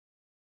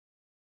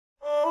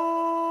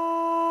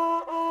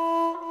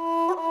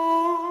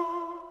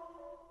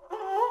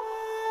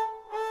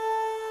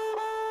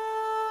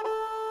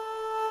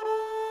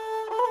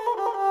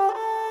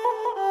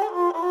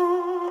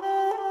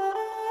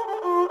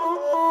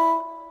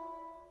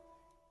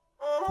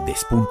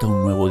despunta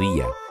un nuevo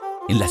día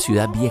en la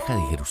ciudad vieja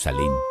de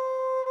Jerusalén.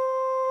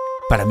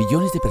 Para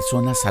millones de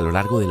personas a lo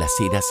largo de las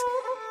eras,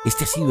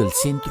 este ha sido el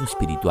centro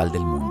espiritual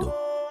del mundo.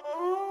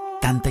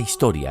 Tanta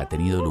historia ha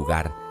tenido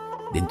lugar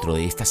dentro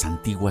de estas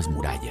antiguas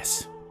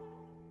murallas.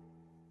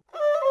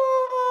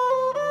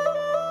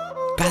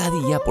 Cada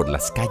día por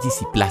las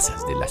calles y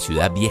plazas de la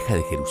ciudad vieja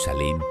de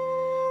Jerusalén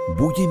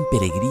bullen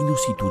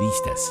peregrinos y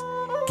turistas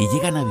que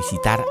llegan a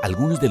visitar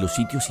algunos de los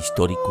sitios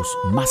históricos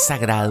más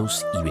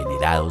sagrados y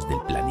venerados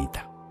del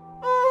planeta.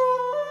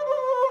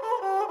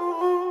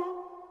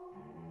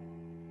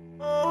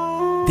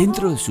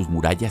 Dentro de sus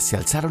murallas se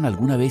alzaron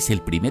alguna vez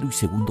el primero y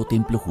segundo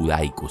templo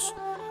judaicos,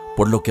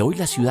 por lo que hoy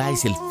la ciudad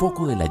es el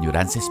foco de la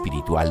añoranza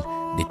espiritual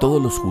de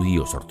todos los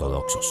judíos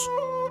ortodoxos.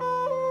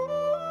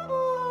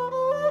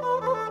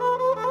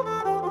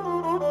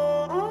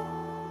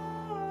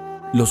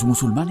 Los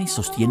musulmanes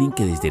sostienen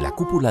que desde la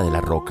cúpula de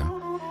la roca,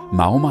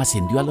 Mahoma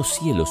ascendió a los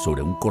cielos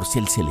sobre un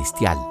corcel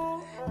celestial,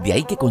 de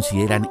ahí que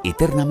consideran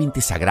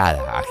eternamente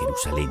sagrada a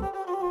Jerusalén.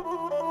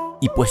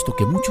 Y puesto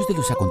que muchos de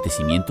los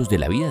acontecimientos de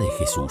la vida de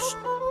Jesús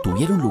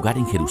tuvieron lugar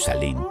en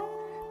Jerusalén,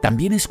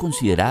 también es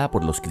considerada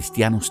por los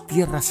cristianos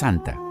tierra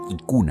santa y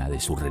cuna de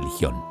su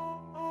religión.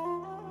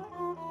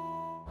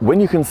 When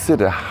you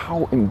consider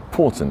how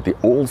important the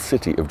old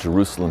city of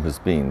Jerusalem has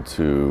been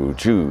to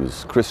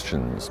Jews,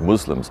 Christians,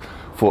 Muslims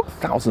for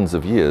thousands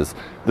of years,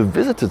 the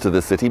visitor to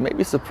the city may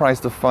be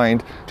surprised to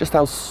find just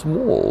how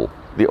small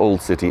the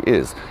old city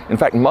is. In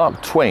fact, Mark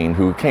Twain,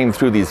 who came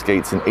through these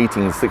gates in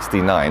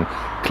 1869,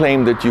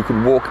 claimed that you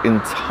could walk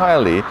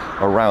entirely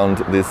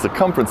around the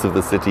circumference of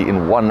the city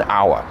in 1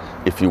 hour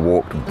if you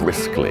walked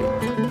briskly.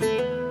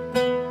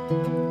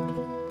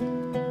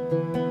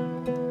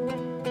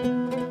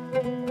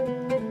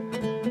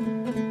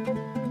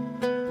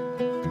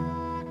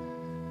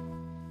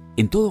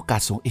 En todo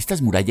caso,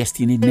 estas murallas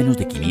tienen menos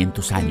de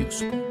 500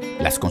 años.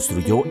 Las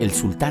construyó el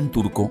sultán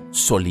turco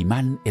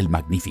Solimán el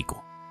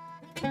Magnífico.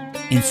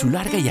 En su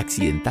larga y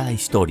accidentada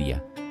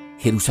historia,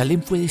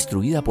 Jerusalén fue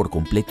destruida por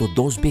completo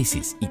 2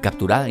 veces y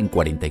capturada en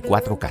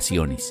 44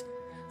 ocasiones.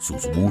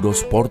 Sus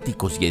muros,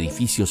 pórticos y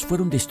edificios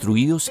fueron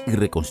destruidos y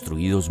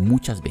reconstruidos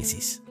muchas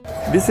veces.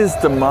 This is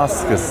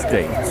Damascus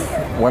Gate,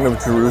 one of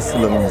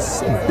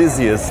Jerusalem's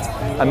busiest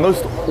and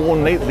most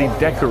ornately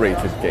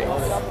decorated gates.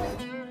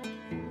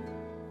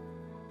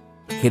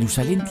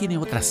 Jerusalén tiene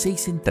otras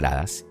 6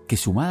 entradas que,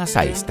 sumadas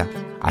a esta,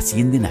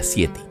 ascienden a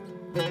 7.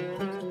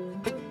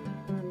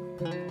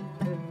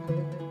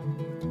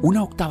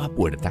 Una octava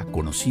puerta,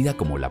 conocida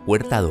como la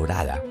Puerta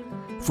Dorada,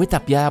 fue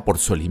tapiada por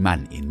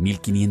Solimán en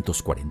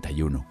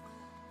 1541.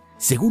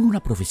 Según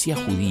una profecía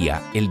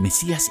judía, el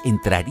Mesías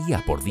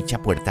entraría por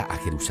dicha puerta a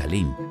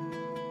Jerusalén.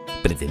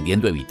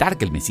 Pretendiendo evitar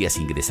que el Mesías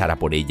ingresara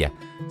por ella,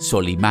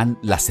 Solimán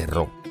la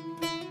cerró.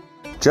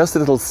 Just a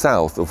little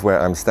south of where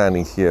I'm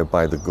standing here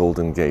by the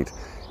Golden Gate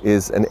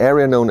is an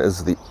area known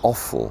as the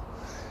Offal.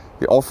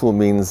 The Offal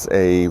means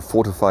a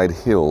fortified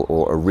hill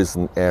or a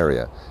risen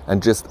area.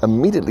 And just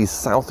immediately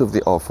south of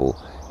the Offal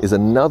is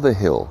another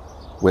hill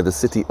where the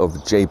city of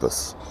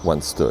Jebus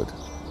once stood.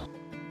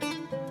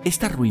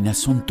 Estas ruinas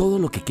son todo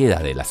lo que queda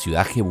de la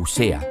ciudad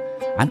jebusea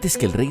antes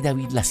que el rey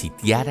David la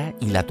sitiara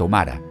y la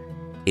tomara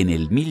en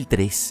el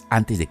 1003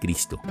 a.C.,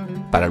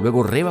 para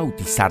luego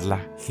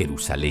rebautizarla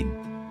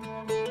Jerusalén.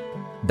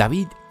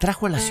 David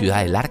trajo a la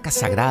ciudad el arca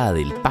sagrada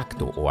del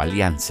pacto o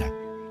alianza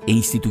e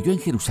instituyó en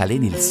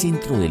Jerusalén el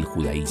centro del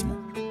judaísmo.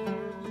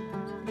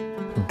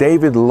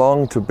 David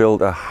longed to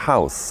build a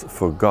house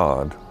for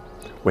God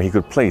where he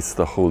could place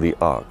the holy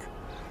ark.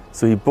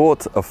 So he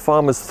bought a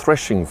farmer's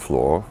threshing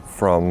floor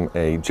from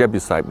a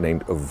Jebusite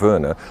named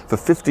Verna for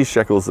 50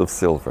 shekels of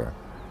silver.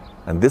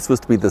 And this was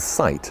to be the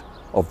site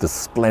of the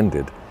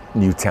splendid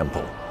new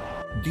temple.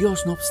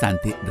 Dios, no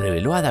obstante,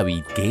 reveló a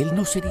David que él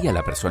no sería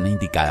la persona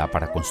indicada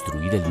para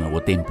construir el nuevo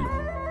templo.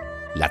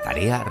 La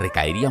tarea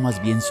recaería más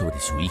bien sobre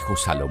su hijo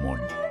Salomón.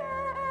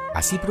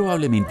 Así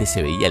probablemente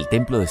se veía el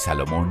templo de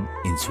Salomón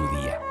en su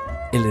día.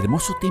 El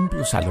hermoso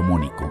templo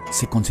salomónico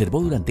se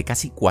conservó durante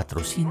casi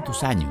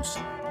 400 años,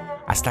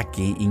 hasta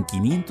que en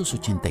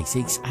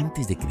 586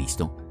 a.C.,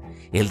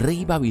 el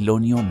rey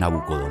babilonio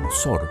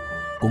Nabucodonosor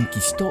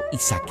conquistó y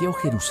saqueó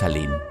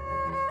Jerusalén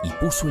y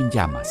puso en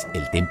llamas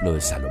el templo de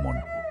Salomón.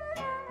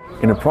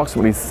 In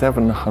approximately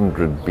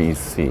 700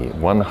 BC,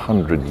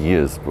 100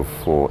 years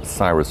before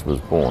Cyrus was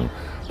born,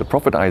 the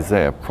prophet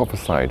Isaiah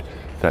prophesied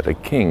that a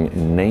king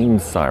named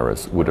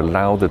Cyrus would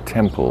allow the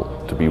temple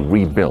to be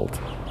rebuilt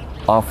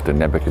after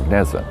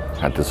Nebuchadnezzar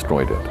had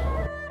destroyed it.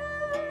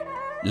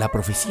 La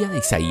profecía de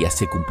Isaías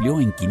se cumplió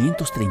en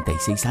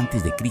 536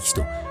 a.C.,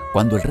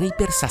 cuando el rey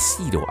persa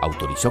Ciro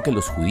autorizó que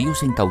los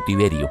judíos en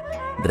cautiverio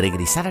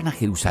regresaran a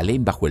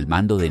Jerusalén bajo el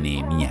mando de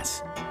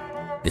Nehemías.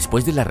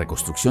 Después de la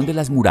reconstrucción de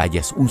las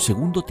murallas, un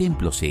segundo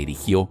templo se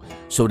erigió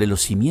sobre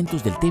los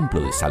cimientos del templo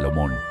de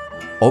Salomón,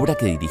 obra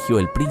que dirigió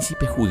el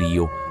príncipe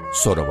judío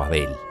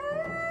Zorobabel.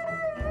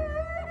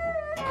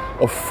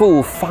 A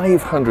full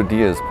 500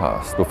 years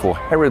passed before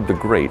Herod the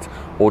Great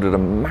ordered a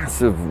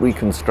massive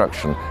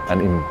reconstruction and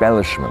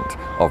embellishment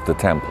of the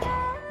temple.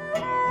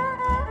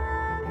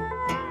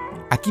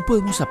 Aquí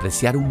podemos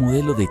apreciar un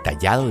modelo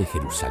detallado de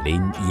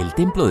Jerusalén y el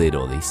templo de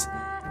Herodes,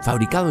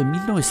 fabricado en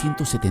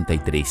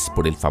 1973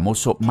 por el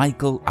famoso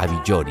Michael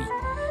Abijori,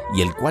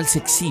 y el cual se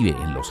exhibe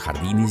en los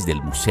jardines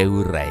del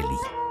Museo Israelí.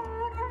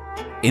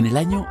 En el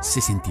año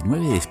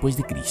 69 después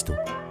de Cristo,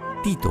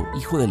 Tito,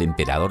 hijo del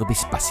emperador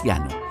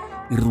Vespasiano,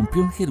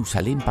 irrumpió en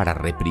Jerusalén para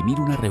reprimir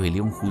una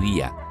rebelión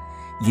judía,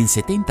 y en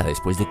 70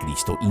 después de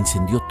Cristo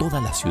incendió toda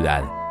la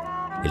ciudad.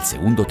 El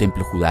segundo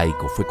templo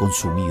judaico fue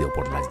consumido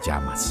por las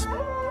llamas.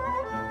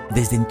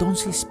 Desde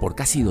entonces, por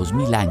casi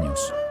 2000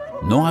 años,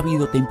 no ha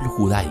habido templo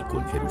judaico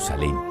en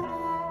Jerusalén.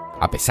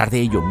 A pesar de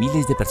ello,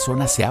 miles de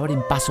personas se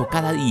abren paso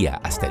cada día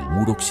hasta el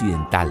muro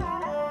occidental,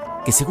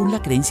 que según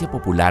la creencia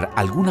popular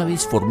alguna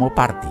vez formó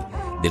parte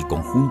del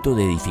conjunto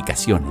de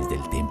edificaciones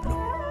del templo.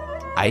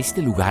 A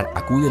este lugar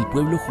acude el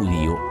pueblo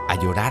judío a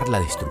llorar la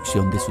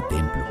destrucción de su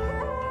templo.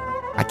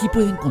 Aquí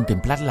pueden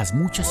contemplar las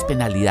muchas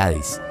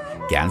penalidades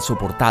que han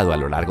soportado a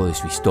lo largo de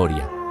su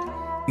historia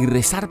y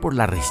rezar por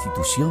la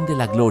restitución de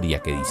la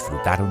gloria que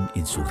disfrutaron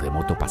en su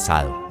remoto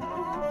pasado.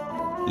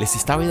 Les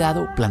está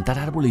vedado plantar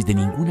árboles de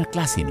ninguna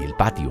clase en el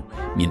patio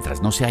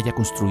mientras no se haya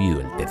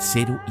construido el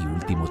tercero y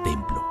último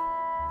templo.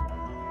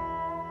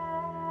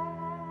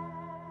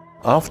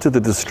 After the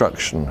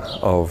destruction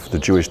of the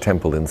Jewish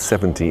temple in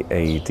 70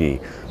 AD,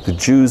 the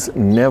Jews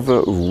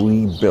never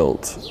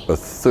rebuilt a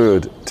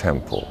third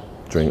temple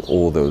during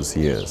all those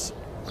years.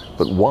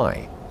 But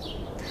why?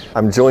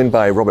 I'm joined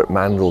by Robert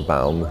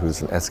Mandelbaum,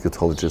 who's an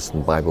eschatologist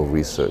and Bible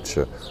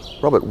researcher.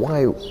 Robert,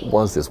 why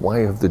was this? Why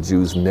have the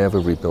Jews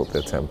never rebuilt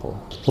their temple?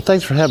 Well,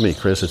 thanks for having me,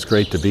 Chris. It's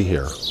great to be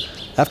here.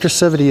 After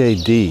 70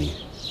 AD,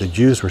 the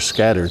Jews were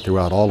scattered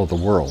throughout all of the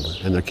world,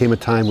 and there came a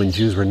time when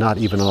Jews were not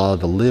even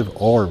allowed to live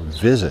or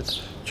visit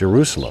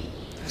Jerusalem.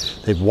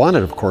 They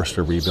wanted, of course,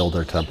 to rebuild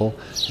their temple,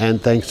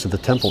 and thanks to the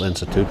Temple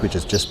Institute, which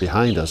is just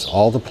behind us,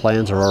 all the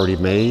plans are already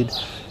made.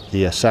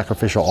 The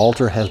sacrificial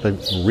altar has been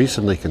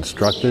recently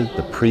constructed.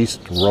 The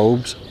priest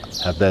robes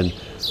have been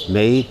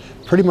made.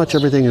 Pretty much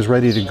everything is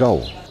ready to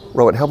go.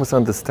 Robert, help us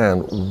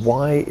understand,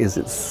 why is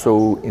it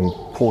so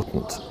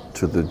important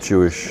to the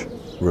Jewish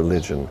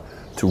religion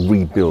to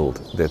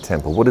rebuild their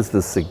temple? What is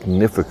the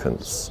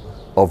significance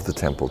of the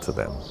temple to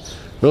them?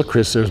 Well,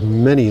 Chris, there's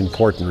many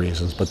important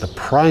reasons, but the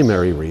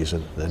primary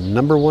reason, the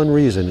number one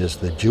reason, is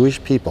the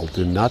Jewish people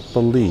do not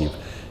believe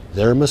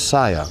their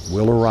Messiah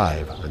will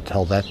arrive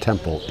until that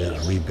temple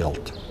is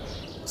rebuilt.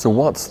 So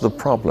what's the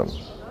problem?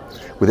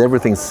 With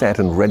everything set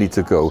and ready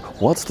to go,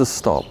 what's to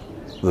stop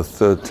the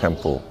third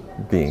temple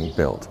being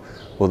built?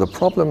 Well, the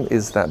problem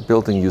is that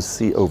building you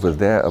see over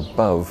there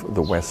above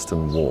the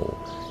Western Wall.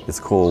 It's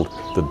called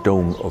the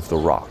Dome of the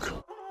Rock.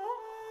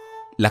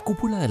 La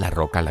cúpula de la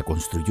roca la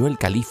construyó el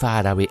califa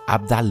árabe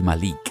Abd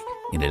al-Malik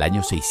en el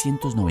año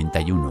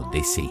 691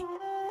 DC.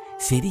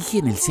 Se erige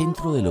en el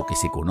centro de lo que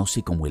se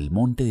conoce como el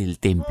Monte del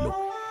Templo,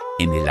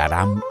 en el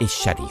Haram al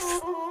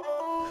Sharif.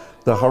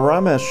 The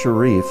Haram al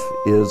Sharif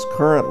is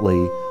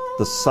currently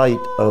the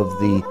site of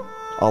the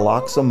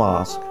Al-Aqsa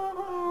Mosque,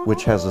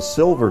 which has a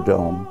silver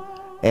dome,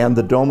 and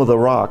the Dome of the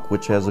Rock,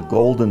 which has a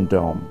golden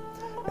dome.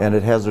 And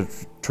it has a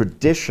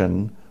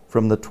tradition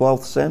from the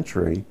 12th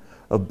century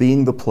of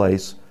being the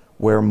place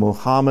where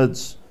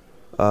Muhammad's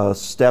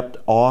stepped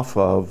off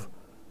of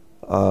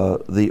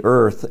the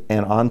earth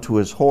and onto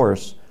his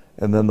horse,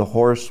 and then the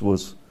horse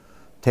was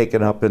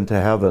taken up into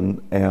heaven,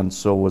 and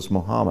so was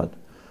Muhammad.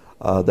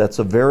 That's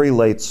a very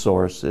late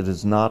source. It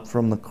is not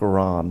from the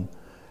Quran,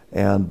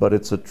 but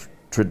it's a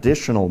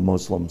traditional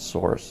Muslim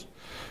source.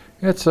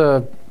 It's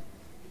the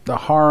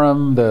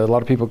Haram. A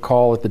lot of people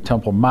call it the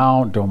Temple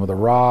Mount, Dome of the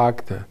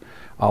Rock, the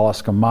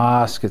Al-Aqsa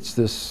Mosque. It's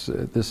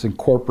this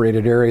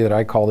incorporated area that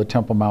I call the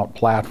Temple Mount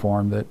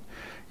platform that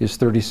is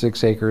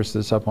 36 acres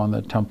that's up on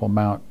the Temple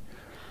Mount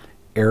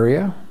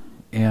area.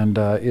 And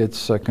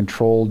it's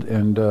controlled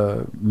and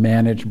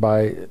managed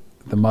by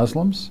the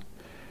Muslims.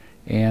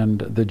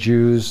 And the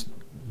Jews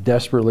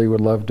desperately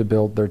would love to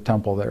build their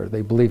temple there.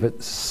 They believe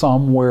it's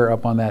somewhere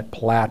up on that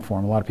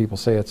platform. A lot of people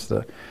say it's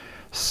the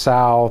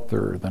south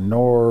or the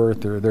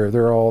north, or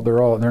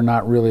they're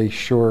not really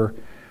sure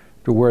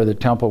to where the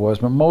temple was,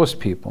 but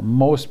most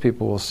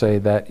people will say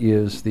that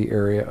is the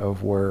area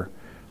of where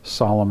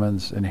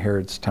Solomon's and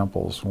Herod's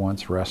temples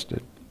once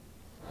rested.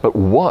 But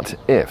what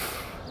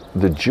if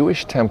the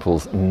Jewish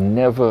temples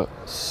never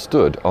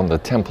stood on the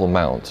Temple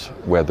Mount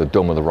where the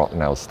Dome of the Rock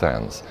now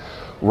stands?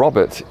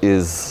 Robert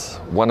is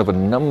one of a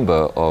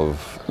number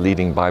of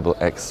leading Bible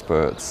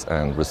experts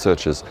and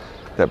researchers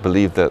that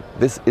believe that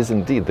this is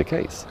indeed the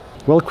case.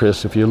 Well,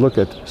 Chris, if you look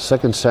at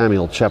 2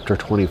 Samuel chapter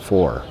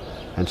 24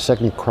 and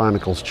 2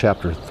 Chronicles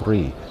chapter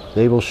 3,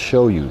 they will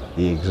show you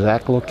the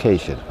exact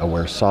location of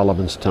where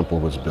Solomon's temple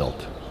was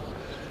built.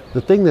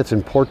 The thing that's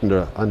important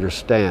to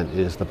understand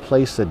is the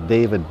place that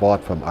David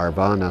bought from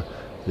Arvana,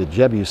 the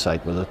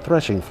Jebusite, was a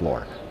threshing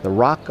floor. The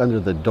rock under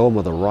the Dome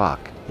of the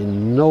Rock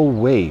in no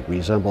way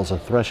resembles a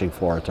threshing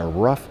floor. It's a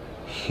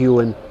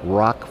rough-hewn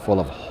rock full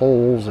of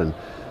holes and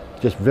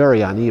just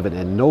very uneven,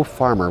 and no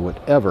farmer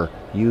would ever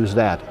use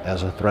that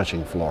as a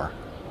threshing floor.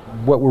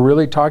 What we're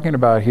really talking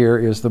about here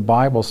is the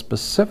Bible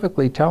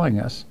specifically telling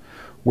us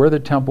where the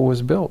temple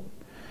was built.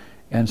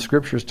 And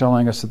Scripture is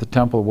telling us that the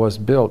temple was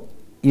built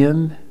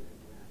in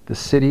the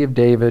city of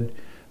David,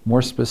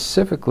 more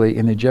specifically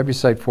in the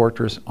Jebusite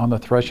fortress on the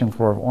threshing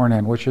floor of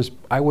Ornan, which is,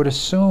 I would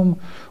assume,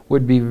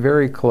 would be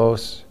very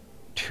close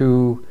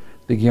to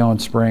the Gihon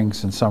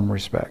Springs in some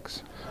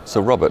respects.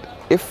 So Robert,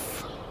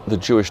 if the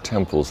Jewish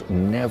temples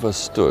never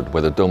stood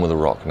where the Dome of the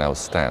Rock now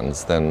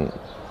stands, then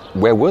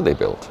where were they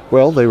built?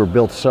 Well, they were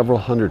built several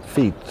hundred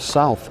feet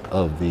south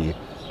of the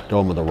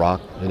Dome of the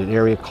Rock in an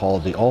area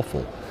called the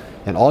Ophel.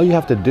 And all you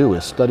have to do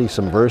is study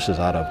some verses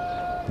out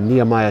of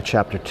Nehemiah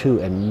chapter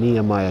 2 and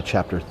Nehemiah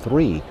chapter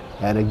 3.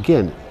 And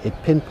again, it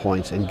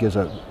pinpoints and gives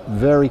a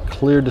very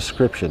clear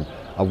description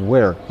of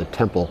where the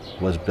temple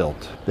was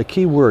built. The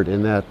key word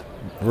in that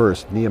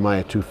verse,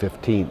 Nehemiah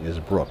 2:15, is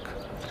brook.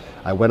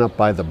 I went up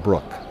by the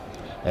brook.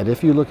 And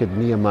if you look at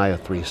Nehemiah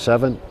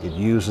 3:7, it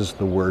uses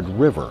the word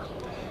river.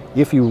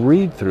 If you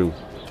read through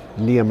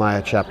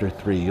Nehemiah chapter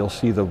 3, you'll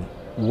see the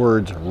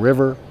words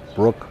river,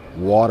 brook,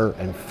 water,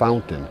 and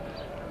fountain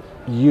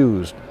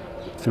used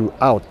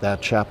throughout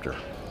that chapter.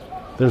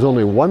 There's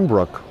only one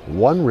brook,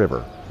 one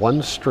river,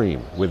 one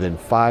stream within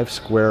 5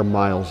 square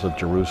miles of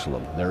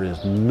Jerusalem. There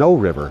is no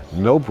river,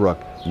 no brook,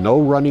 no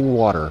running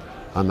water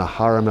on the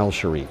Haram al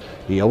Sharif.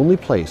 The only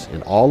place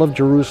in all of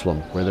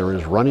Jerusalem where there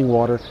is running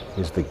water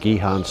is the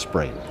Gihon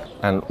Spring.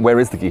 And where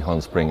is the Gihon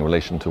Spring in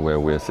relation to where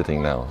we're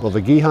sitting now? Well,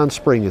 the Gihon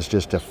Spring is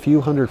just a few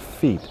hundred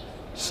feet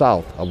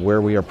south of where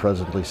we are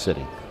presently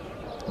sitting.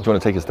 Do you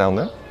want to take us down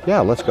there?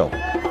 Yeah, let's go.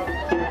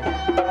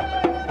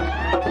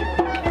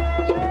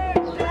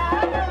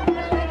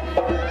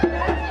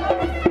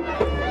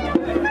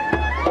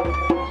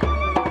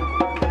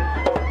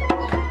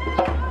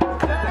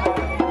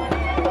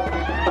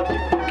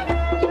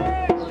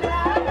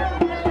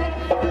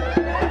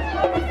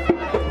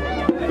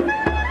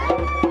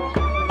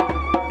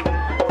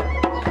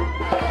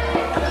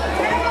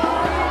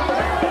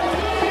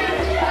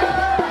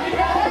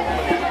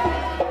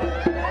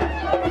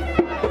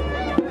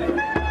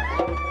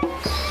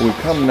 We've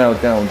come now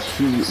down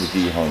to the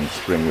Gihon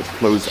Spring, which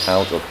flows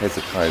out of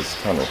Hezekiah's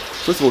tunnel.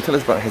 First of all, tell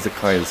us about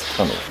Hezekiah's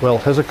tunnel. Well,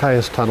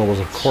 Hezekiah's tunnel was,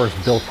 of course,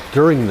 built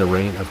during the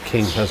reign of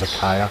King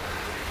Hezekiah,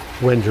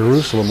 when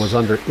Jerusalem was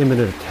under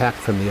imminent attack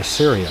from the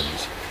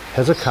Assyrians.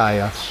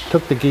 Hezekiah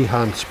took the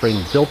Gihon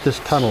Spring, built this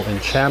tunnel,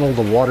 and channeled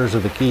the waters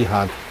of the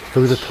Gihon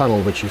through the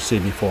tunnel which you see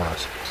before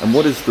us. And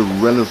what is the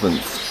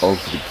relevance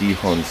of the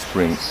Gihon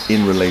Spring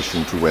in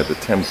relation to where the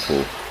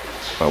temple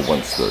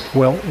once stood?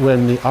 Well,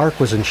 when the ark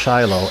was in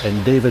Shiloh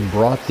and David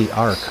brought the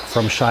ark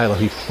from Shiloh,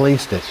 he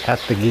placed it at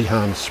the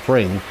Gihon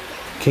Spring.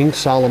 King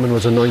Solomon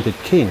was anointed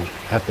king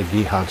at the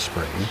Gihon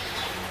Spring.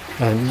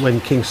 And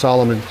when King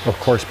Solomon, of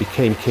course,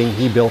 became king,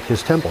 he built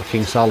his temple,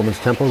 King Solomon's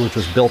temple, which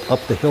was built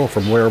up the hill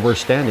from where we're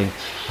standing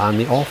on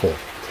the Ophel.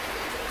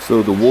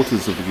 So the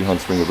waters of the Gihon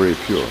Spring are very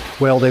pure?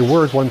 Well, they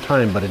were at one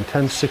time, but in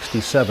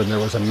 1067 there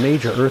was a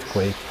major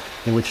earthquake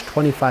in which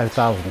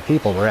 25,000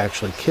 people were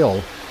actually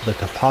killed. The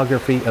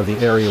topography of the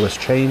area was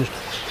changed,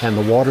 and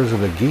the waters of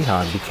the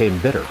Gihon became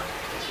bitter.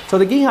 So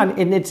the Gihon,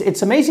 and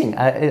it's amazing,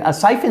 a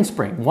siphon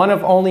spring, one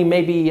of only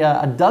maybe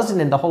a dozen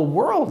in the whole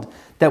world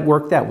that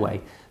work that way.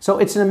 So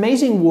it's an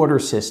amazing water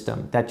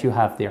system that you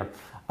have there.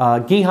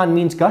 Gihon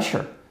means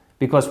gusher,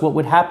 because what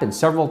would happen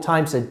several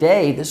times a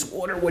day, this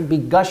water would be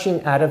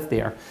gushing out of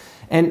there.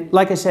 And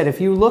like I said, if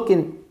you look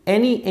in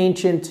any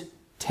ancient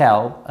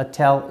tell, a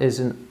tell is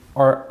an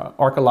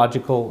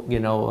archaeological,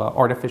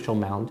 artificial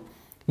mound.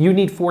 You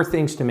need 4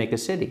 things to make a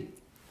city.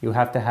 You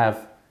have to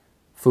have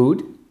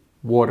food,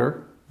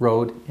 water,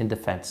 road, and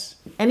defense.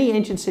 Any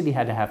ancient city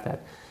had to have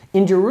that.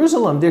 In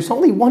Jerusalem, there's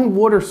only one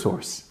water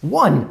source.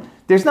 One.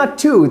 There's not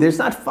 2, there's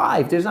not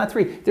 5, there's not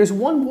 3. There's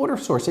one water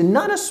source, and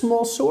not a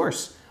small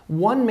source.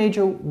 One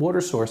major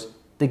water source,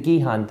 the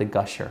Gihon, the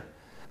gusher.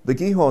 The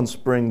Gihon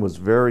Spring was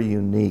very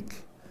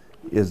unique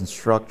in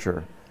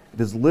structure. It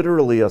is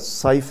literally a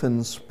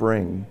siphon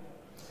spring,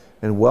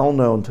 and well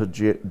known to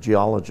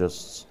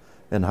geologists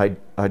and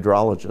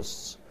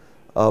hydrologists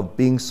of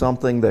being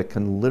something that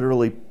can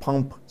literally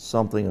pump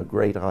something a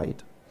great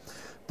height.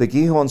 The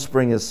Gihon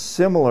Spring is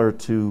similar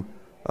to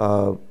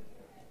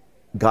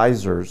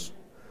geysers,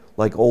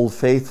 like Old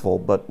Faithful,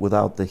 but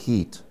without the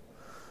heat.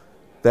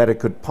 That it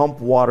could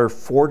pump water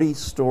 40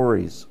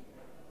 stories,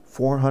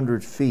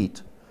 400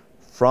 feet,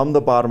 from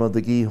the bottom of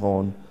the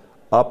Gihon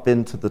up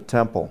into the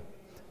temple.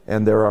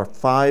 And there are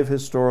 5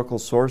 historical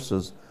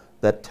sources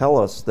that tell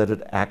us that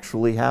it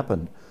actually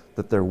happened,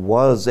 that there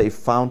was a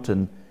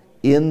fountain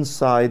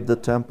inside the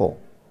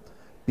temple.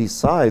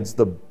 Besides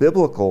the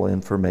biblical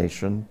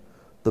information,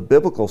 the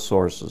biblical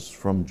sources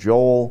from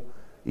Joel,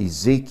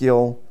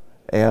 Ezekiel,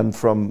 and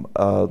from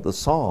the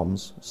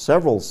Psalms,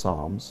 several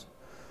Psalms,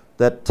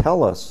 that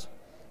tell us,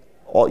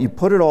 you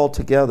put it all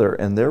together,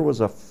 and there was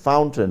a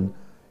fountain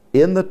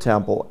in the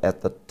temple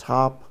at the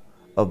top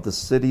of the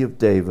city of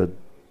David,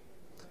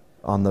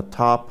 on the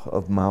top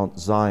of Mount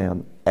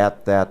Zion,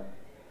 at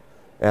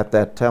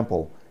that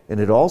temple. And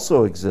it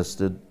also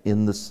existed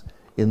in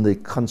in the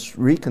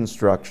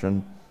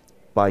reconstruction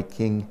by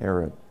King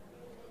Herod?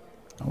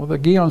 Well, the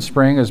Gihon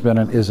Spring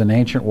is an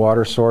ancient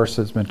water source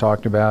that's been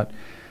talked about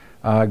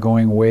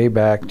going way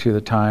back to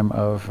the time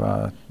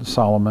of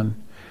Solomon.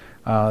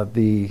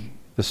 The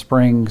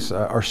springs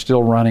are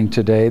still running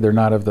today. They're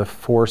not of the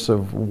force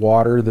of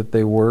water that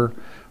they were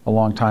a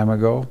long time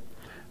ago.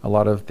 A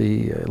lot of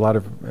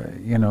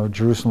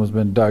Jerusalem has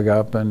been dug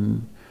up,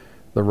 and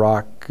the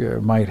rock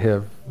might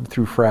have,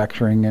 through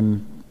fracturing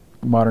and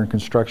modern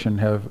construction,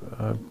 have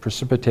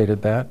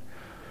precipitated that.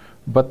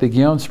 But the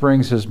Gihon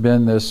Springs has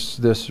been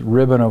this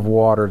ribbon of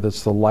water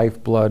that's the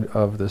lifeblood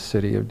of the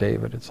city of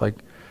David. It's like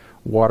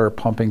water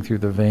pumping through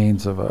the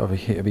veins of a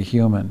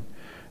human.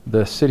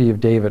 The city of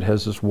David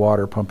has this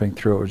water pumping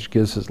through it, which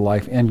gives his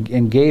life,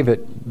 and gave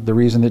it. The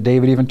reason that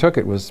David even took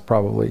it was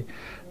probably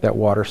that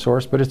water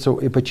source.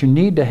 But you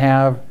need to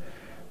have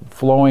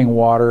flowing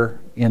water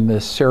in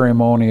the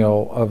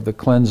ceremonial of the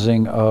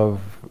cleansing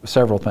of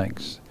several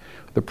things.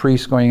 The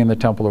priests going in the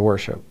temple to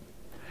worship.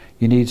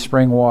 You need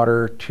spring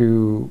water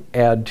to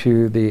add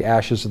to the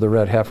ashes of the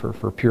red heifer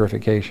for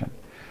purification.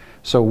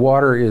 So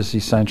water is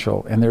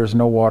essential, and there's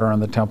no water on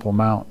the Temple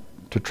Mount,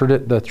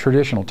 the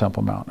traditional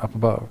Temple Mount up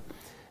above.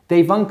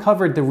 They've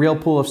uncovered the real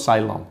pool of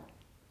Siloam.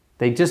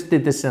 They just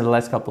did this in the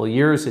last couple of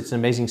years. It's an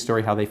amazing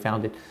story how they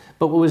found it.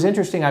 But what was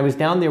interesting, I was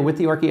down there with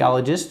the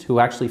archaeologist who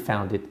actually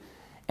found it,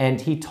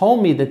 and he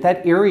told me that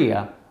that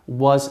area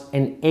was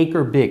an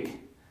acre big.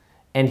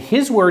 And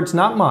his words,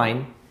 not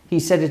mine, he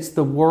said it's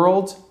the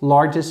world's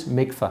largest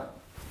mikveh.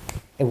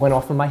 It went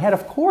off in my head,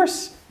 of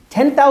course.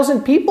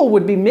 10,000 people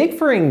would be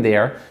mikvahing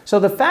there. So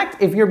the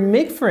fact, if you're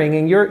mikvahing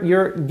and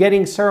you're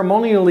getting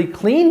ceremonially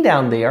clean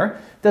down there,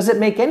 does it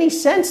make any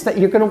sense that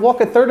you're going to walk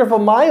a third of a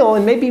mile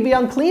and maybe be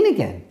unclean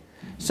again?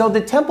 So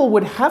the temple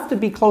would have to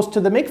be close to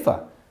the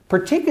mikveh,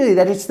 particularly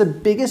that it's the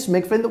biggest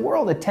mikveh in the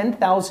world, a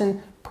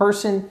 10,000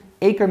 person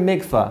acre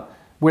mikveh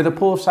where the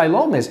pool of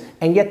Siloam is.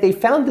 And yet they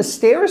found the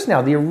stairs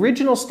now, the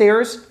original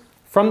stairs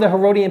from the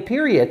Herodian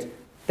period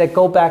that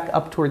go back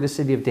up toward the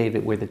city of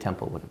David where the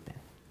temple would have been.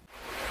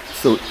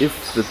 So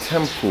if the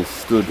temple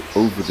stood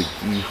over the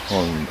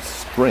Gihon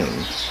Spring,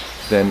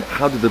 then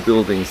how did the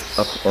buildings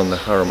up on the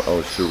Haram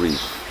al Sharif,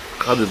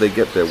 how did they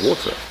get their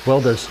water? Well,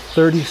 there's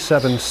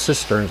 37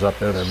 cisterns up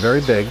there. They're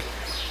very big.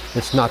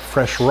 It's not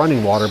fresh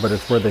running water, but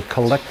it's where they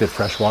collected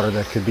fresh water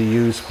that could be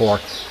used for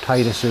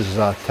Titus's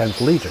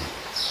 10th Legion.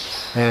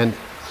 And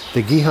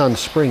the Gihon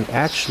Spring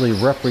actually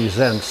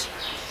represents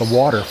the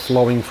water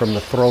flowing from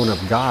the throne of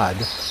God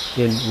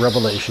in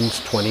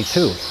Revelations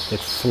 22. It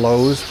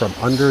flows from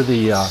under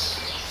the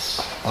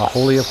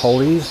Holy of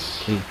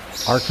Holies, the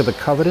Ark of the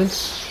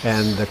Covenant,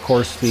 and of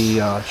course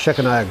the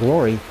Shekinah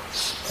glory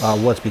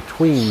was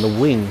between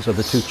the wings of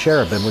the two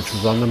cherubim, which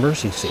was on the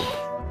mercy seat.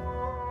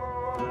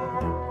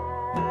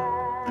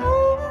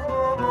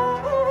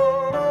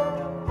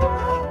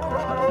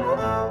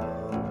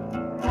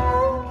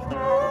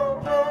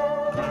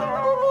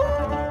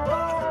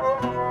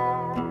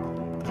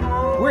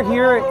 We're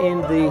here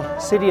in the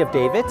city of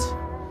David,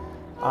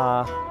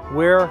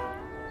 where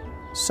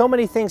so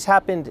many things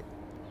happened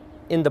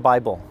in the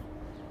Bible.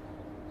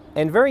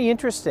 And very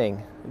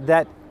interesting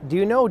that, do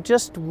you know,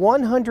 just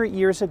 100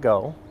 years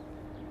ago,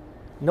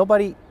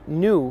 nobody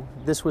knew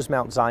this was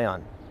Mount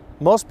Zion.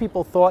 Most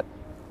people thought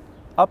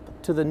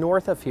up to the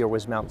north of here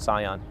was Mount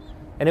Zion.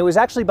 And it was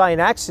actually by an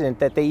accident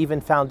that they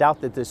even found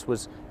out that this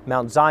was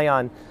Mount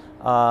Zion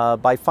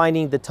by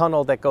finding the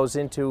tunnel that goes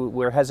into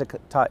where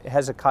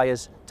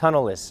Hezekiah's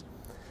tunnel is.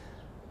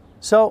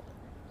 So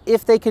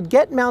if they could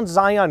get Mount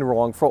Zion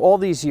wrong for all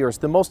these years,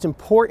 the most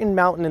important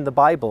mountain in the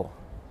Bible,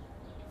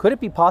 could it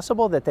be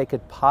possible that they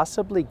could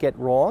possibly get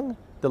wrong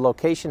the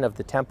location of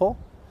the temple?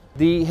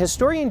 The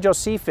historian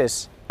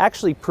Josephus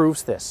actually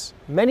proves this.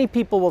 Many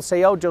people will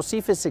say, oh,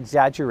 Josephus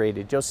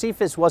exaggerated.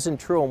 Josephus wasn't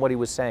true on what he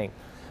was saying.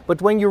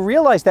 But when you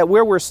realize that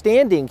where we're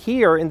standing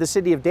here in the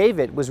city of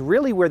David was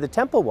really where the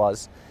temple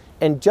was,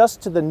 and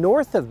just to the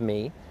north of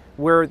me,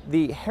 where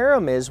the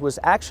harem is, was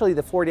actually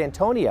the Fort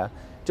Antonia,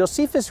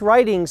 Josephus'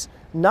 writings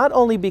not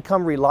only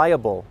become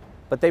reliable,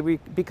 but they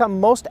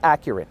become most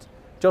accurate.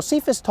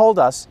 Josephus told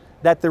us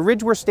that the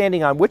ridge we're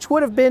standing on, which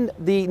would have been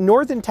the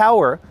northern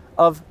tower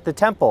of the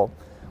temple,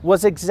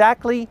 was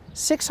exactly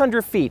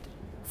 600 feet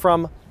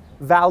from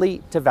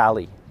valley to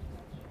valley.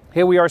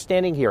 Here we are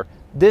standing here.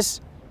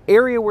 This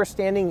area we're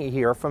standing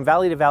here from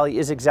valley to valley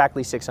is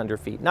exactly 600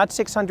 feet. Not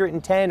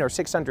 610 or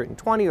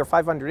 620 or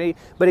 580,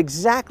 but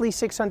exactly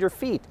 600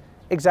 feet,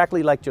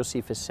 exactly like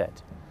Josephus said.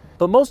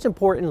 But most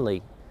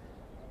importantly,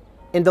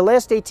 in the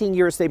last 18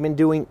 years they've been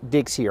doing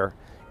digs here.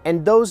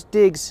 And those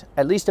digs,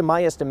 at least in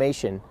my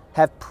estimation,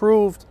 have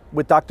proved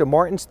what Dr.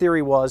 Martin's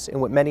theory was and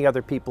what many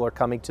other people are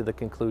coming to the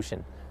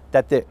conclusion,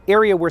 that the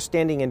area we're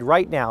standing in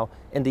right now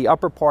in the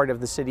upper part of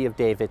the city of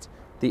David,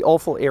 the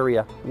Ophel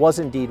area, was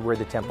indeed where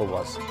the temple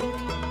was.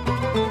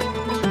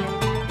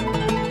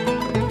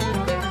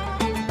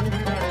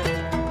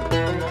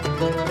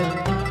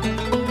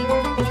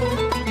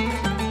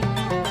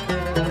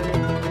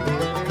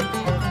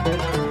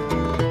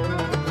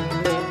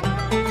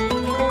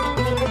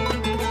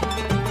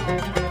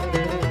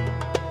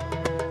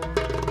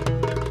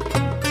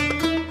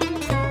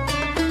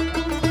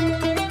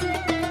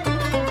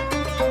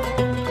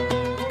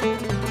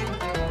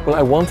 Well,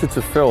 I wanted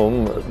to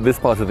film this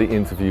part of the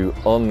interview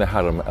on the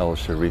Haram al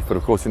Sharif, but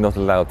of course you're not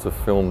allowed to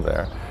film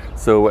there.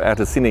 So we're at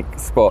a scenic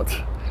spot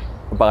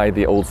by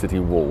the old city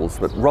walls.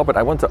 But Robert,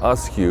 I want to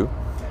ask you,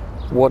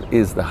 what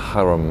is the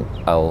Haram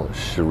al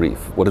Sharif?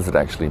 What does it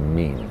actually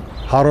mean?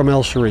 Haram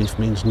al Sharif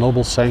means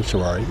noble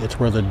sanctuary. It's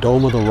where the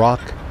Dome of the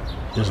Rock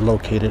is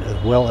located,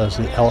 as well as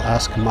the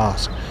Al-Aqsa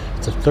Mosque.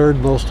 It's the third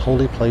most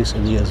holy place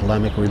in the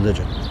Islamic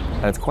religion.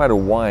 And it's quite a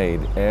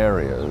wide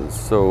area.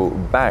 So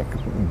back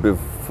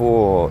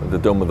before the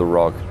Dome of the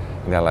Rock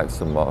and the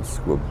Al-Aqsa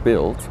Mosque were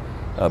built,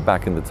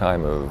 back in the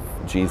time of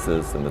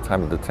Jesus and the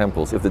time of the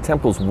temples, if the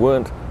temples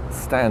weren't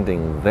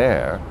standing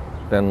there,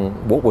 then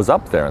what was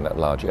up there in that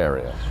large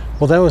area?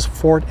 Well, that was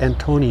Fort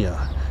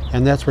Antonia,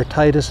 and that's where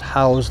Titus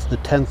housed the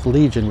 10th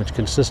Legion, which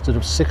consisted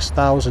of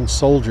 6,000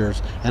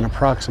 soldiers and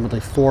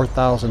approximately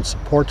 4,000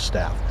 support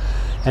staff.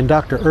 And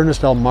Dr.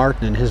 Ernest L.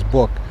 Martin, in his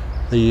book,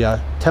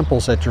 The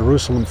Temples that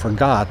Jerusalem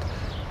Forgot,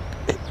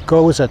 it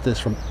goes at this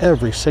from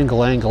every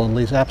single angle and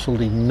leaves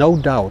absolutely no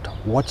doubt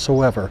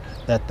whatsoever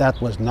that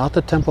that was not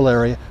the temple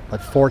area,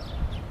 but Fort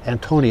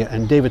Antonia.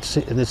 And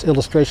this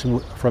illustration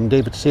from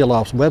David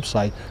Seilaff's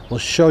website will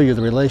show you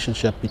the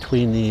relationship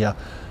between the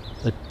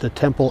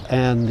temple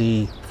and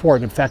the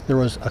fort. In fact, there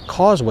was a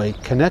causeway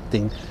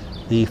connecting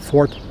the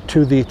fort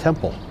to the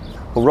temple.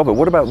 Well, Robert,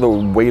 what about the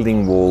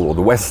Wailing Wall, or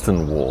the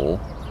Western Wall,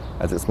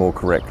 as it's more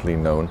correctly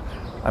known?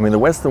 I mean, the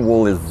Western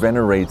Wall is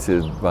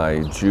venerated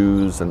by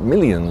Jews and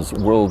millions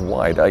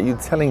worldwide. Are you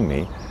telling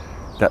me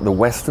that the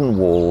Western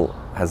Wall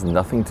has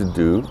nothing to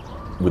do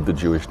with the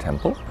Jewish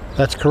temple?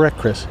 That's correct,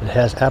 Chris. It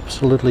has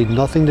absolutely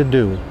nothing to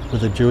do with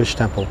the Jewish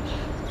temple.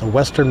 The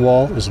Western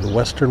Wall is the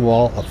Western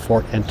Wall of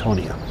Fort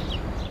Antonia.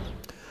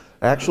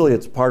 Actually,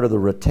 it's part of the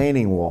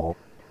retaining wall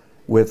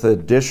with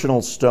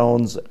additional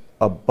stones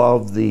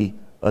above the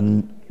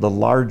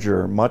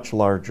larger, much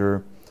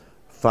larger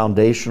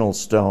foundational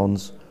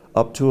stones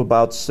up to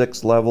about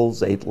 6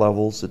 levels, 8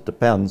 levels. It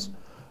depends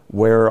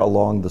where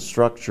along the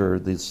structure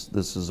this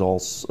is all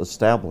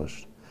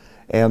established.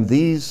 And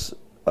these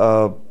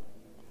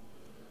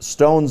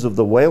stones of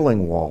the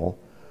Wailing Wall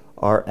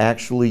are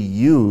actually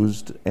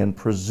used and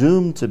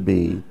presumed to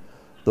be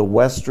the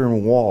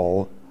western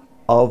wall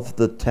of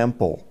the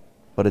temple,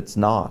 but it's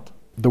not.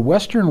 The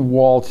Western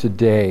Wall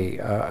today,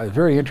 a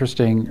very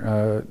interesting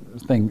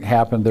thing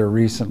happened there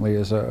recently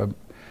is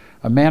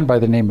a man by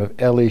the name of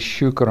Eli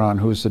Shukran,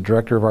 who's the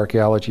director of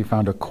archaeology,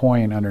 found a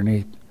coin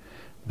underneath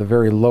the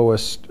very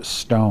lowest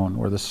stone,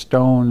 where the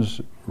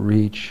stones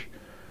reach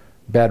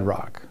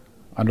bedrock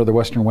under the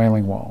Western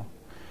Wailing Wall.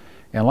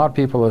 And a lot of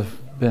people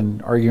have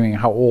been arguing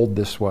how old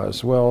this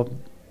was. Well,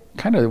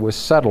 kind of it was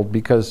settled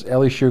because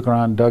Eli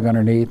Shukran dug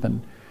underneath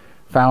and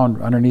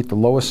found underneath the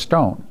lowest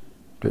stone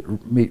that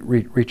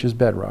reaches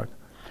bedrock.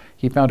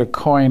 He found a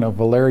coin of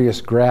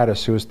Valerius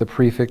Gratus, who was the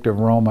prefect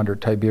of Rome under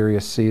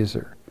Tiberius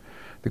Caesar.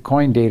 The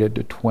coin dated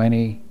to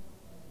 20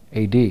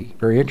 AD.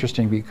 Very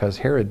interesting because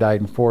Herod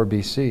died in 4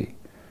 BC.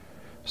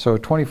 So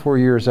 24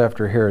 years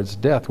after Herod's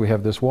death, we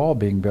have this wall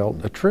being built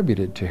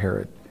attributed to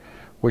Herod,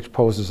 which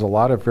poses a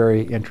lot of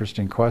very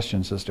interesting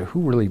questions as to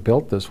who really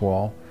built this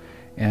wall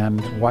and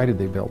why did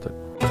they build it.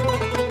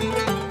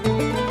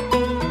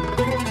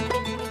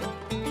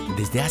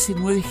 Desde hace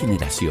 9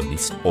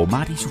 generaciones,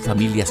 Omar y su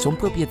familia son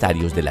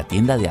propietarios de la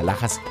tienda de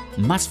alhajas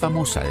más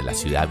famosa de la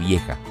ciudad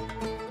vieja.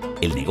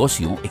 El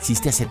negocio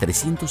existe hace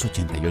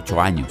 388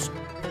 años.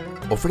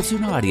 Ofrece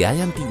una variedad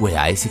de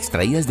antigüedades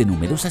extraídas de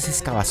numerosas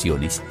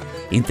excavaciones,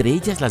 entre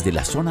ellas las de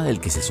la zona del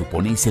que se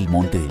supone es el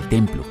monte del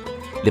templo.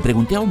 Le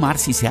pregunté a Omar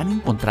si se han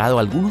encontrado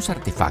algunos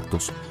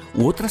artefactos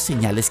u otras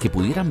señales que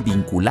pudieran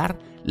vincular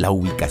la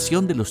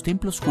ubicación de los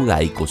templos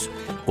judaicos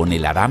con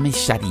el Haram al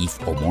Sharif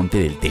o monte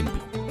del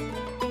templo.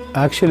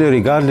 Actually,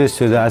 regardless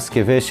to the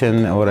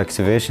excavation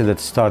that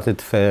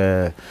started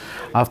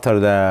after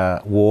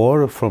the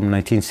war from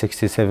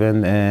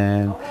 1967,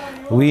 and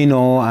we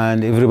know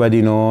and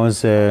everybody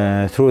knows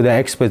through the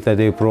experts that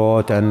they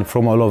brought and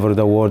from all over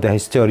the world, the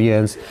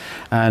historians,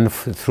 and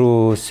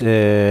through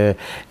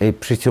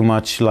pretty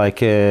much like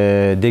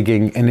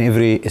digging in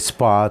every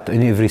spot,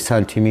 in every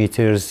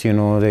centimeters, you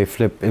know, they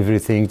flip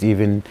everything,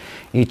 even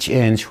each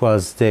inch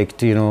was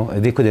digged, you know,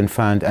 they couldn't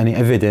find any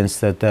evidence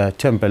that the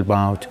Temple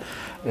Mount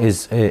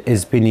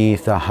is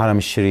beneath the Haram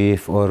al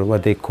Sharif, or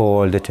what they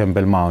call the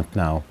Temple Mount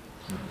now.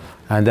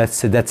 And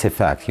that's a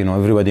fact, you know,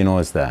 everybody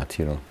knows that,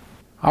 you know.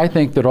 I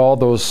think that all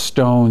those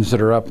stones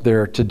that are up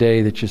there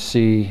today that you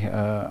see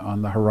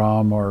on the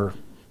Haram or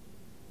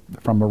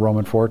from a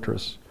Roman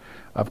fortress,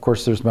 of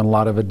course there's been a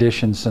lot of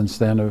additions since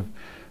then of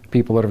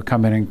people that have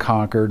come in and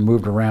conquered,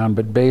 moved around,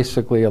 but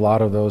basically a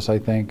lot of those, I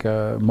think,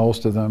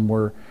 most of them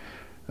were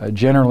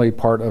generally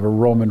part of a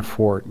Roman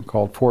fort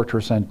called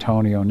Fortress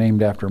Antonio,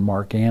 named after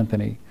Mark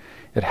Antony.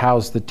 It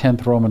housed the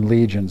 10th Roman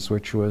legions,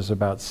 which was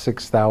about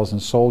 6,000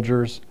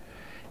 soldiers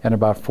and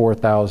about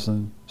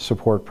 4,000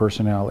 support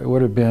personnel. It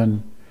would have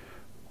been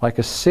like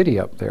a city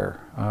up there.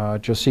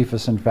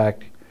 Josephus, in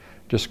fact,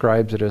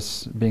 describes it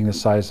as being the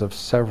size of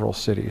several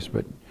cities,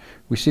 but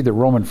we see the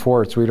Roman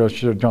forts. We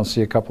don't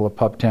see a couple of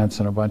pup tents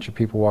and a bunch of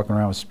people walking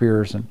around with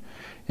spears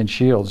and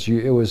shields.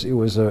 It was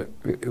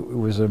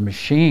a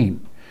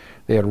machine.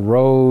 They had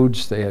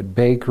roads, they had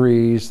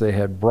bakeries, they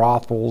had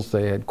brothels,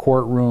 they had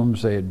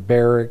courtrooms, they had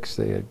barracks.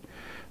 It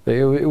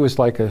was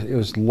like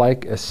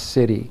a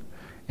city.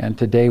 And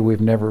today we've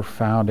never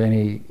found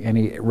any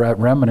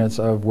remnants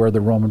of where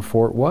the Roman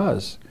fort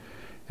was.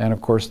 And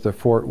of course the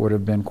fort would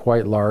have been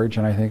quite large,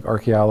 and I think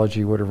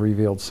archaeology would have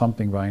revealed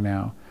something by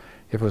now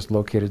if it was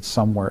located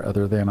somewhere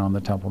other than on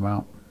the Temple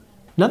Mount.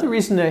 Another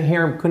reason the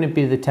harem couldn't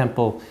be the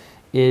temple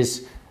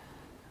is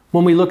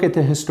when we look at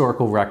the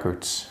historical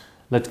records.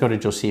 Let's go to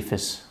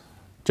Josephus.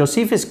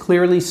 Josephus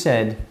clearly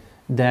said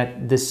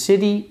that the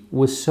city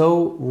was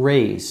so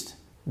raised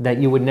that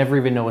you would never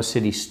even know a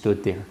city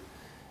stood there.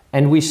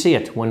 And we see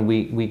it when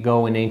we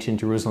go in ancient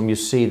Jerusalem. You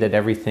see that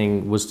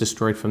everything was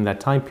destroyed from that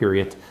time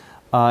period.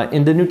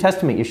 In the New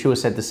Testament, Yeshua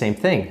said the same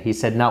thing. He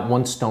said not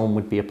one stone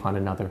would be upon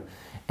another.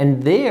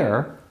 And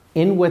there,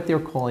 in what they're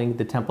calling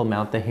the Temple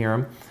Mount, the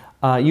harem,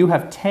 you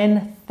have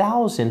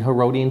 10,000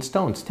 Herodian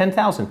stones,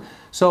 10,000.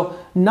 So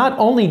not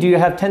only do you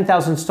have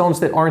 10,000 stones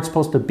that aren't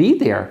supposed to be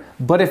there,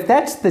 but if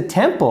that's the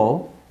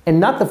temple and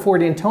not the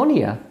Fort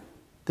Antonia,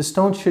 the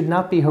stones should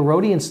not be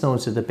Herodian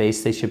stones at the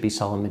base, they should be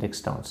Solomonic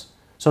stones.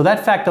 So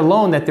that fact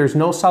alone, that there's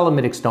no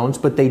Solomonic stones,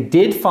 but they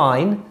did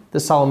find the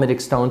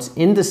Solomonic stones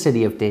in the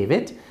city of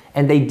David,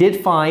 and they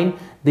did find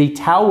the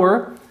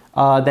tower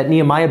that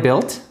Nehemiah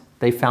built.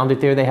 They found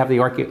it there. They have the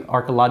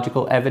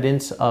archaeological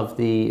evidence of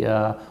the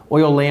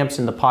oil lamps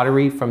and the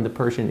pottery from the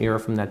Persian era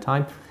from that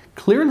time.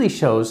 Clearly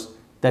shows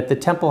that the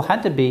temple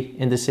had to be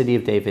in the city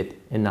of David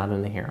and not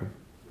in the harem.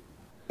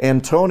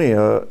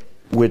 Antonia,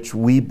 which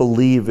we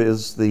believe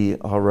is the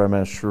Haram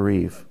al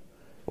Sharif,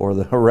 or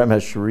the Haram al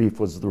Sharif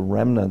was the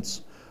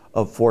remnants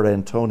of Fort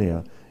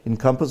Antonia,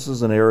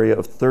 encompasses an area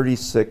of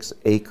 36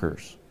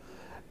 acres.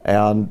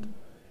 And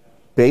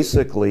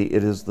basically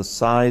it is the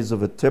size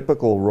of a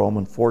typical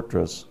Roman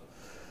fortress,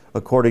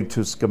 according to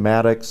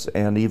schematics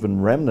and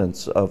even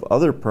remnants of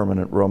other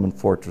permanent Roman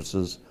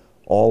fortresses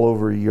all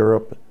over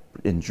Europe,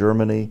 in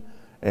Germany,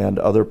 and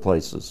other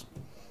places,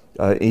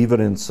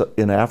 even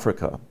in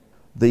Africa.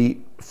 The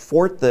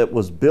fort that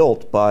was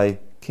built by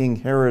King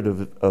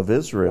Herod of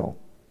Israel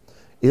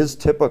is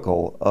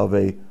typical of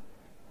a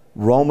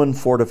Roman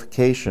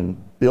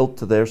fortification built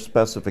to their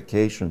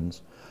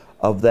specifications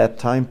of that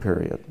time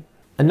period.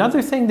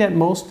 Another thing that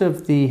most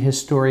of the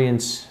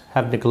historians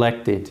have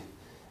neglected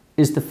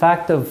is the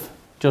fact of,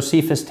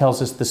 Josephus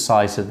tells us the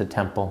size of the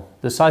temple.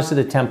 The size of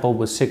the temple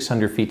was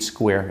 600 feet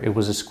square. It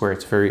was a square.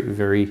 It's very,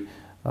 very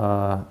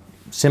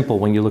simple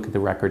when you look at the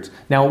records.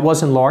 Now, it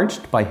was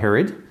enlarged by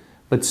Herod,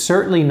 but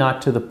certainly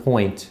not to the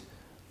point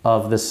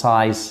of the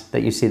size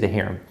that you see the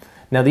harem.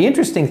 Now, the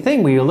interesting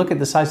thing when you look at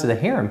the size of the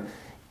harem,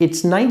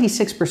 it's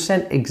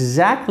 96%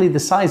 exactly the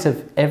size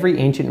of every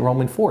ancient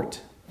Roman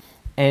fort.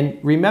 And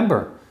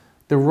remember,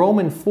 the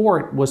Roman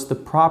fort was the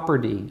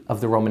property of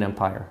the Roman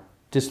Empire.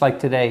 Just like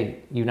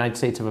today, United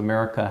States of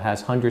America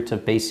has hundreds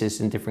of bases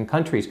in different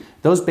countries.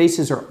 Those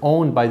bases are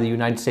owned by the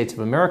United States of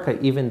America,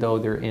 even though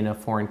they're in a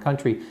foreign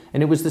country.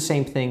 And it was the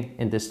same thing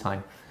in this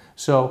time.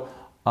 So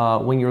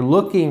when you're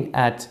looking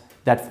at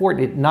that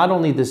fort, not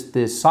only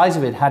the size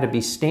of it had to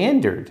be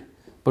standard,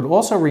 but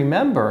also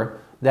remember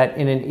that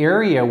in an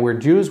area where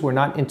Jews were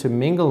not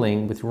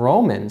intermingling with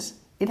Romans,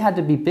 it had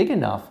to be big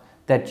enough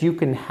that you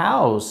can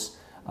house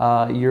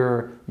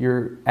your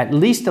at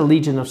least a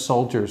legion of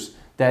soldiers.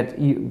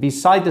 That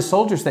beside the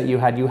soldiers that you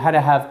had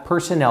to have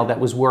personnel that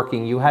was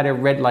working. You had a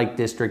red light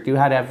district. You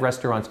had to have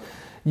restaurants.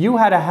 You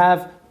had to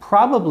have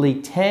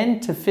probably 10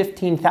 to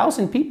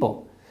 15,000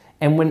 people.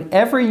 And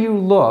whenever you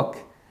look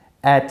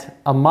at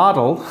a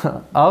model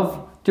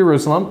of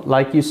Jerusalem,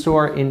 like you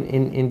saw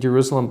in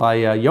Jerusalem by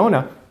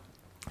Yonah,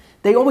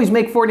 they always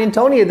make Fort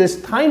Antonia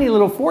this tiny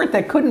little fort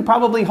that couldn't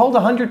probably hold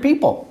 100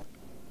 people.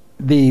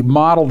 The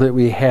model that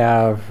we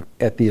have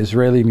at the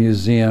Israeli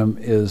Museum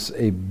is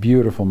a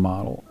beautiful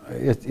model.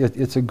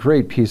 It's a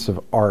great piece of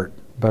art,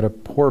 but a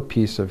poor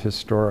piece of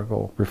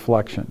historical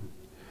reflection.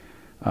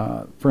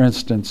 For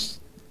instance,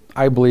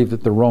 I believe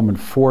that the Roman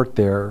fort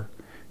there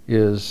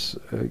is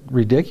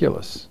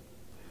ridiculous.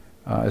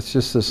 It's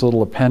just this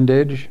little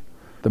appendage.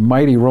 The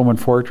mighty Roman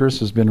fortress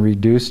has been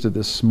reduced to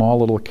this small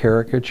little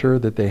caricature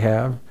that they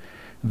have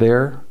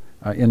there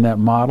in that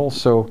model.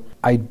 So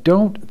I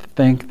don't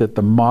think that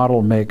the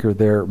model maker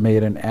there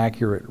made an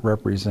accurate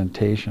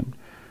representation.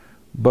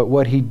 But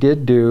what he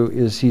did do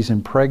is he's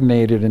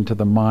impregnated into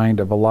the mind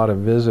of a lot of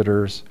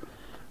visitors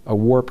a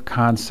warped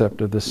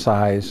concept of the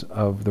size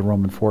of the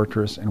Roman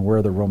fortress and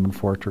where the Roman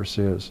fortress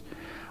is.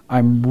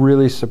 I'm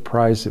really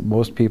surprised that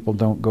most people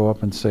don't go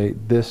up and say,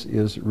 this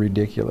is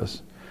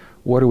ridiculous.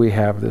 What do we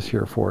have this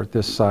here for,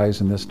 this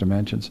size and this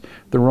dimensions?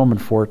 The Roman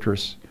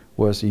fortress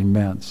was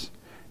immense.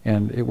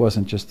 And it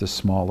wasn't just this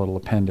small little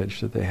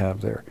appendage that they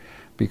have there,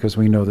 because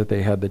we know that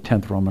they had the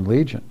 10th Roman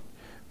Legion,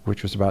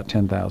 which was about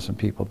 10,000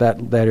 people.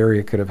 That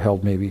area could have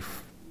held maybe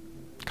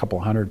a couple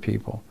hundred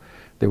people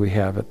that we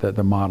have at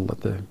the model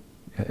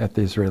at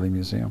the Israeli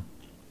Museum.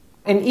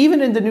 And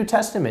even in the New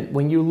Testament,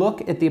 when you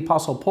look at the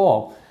Apostle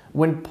Paul,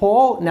 when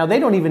Paul, now they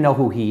don't even know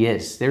who he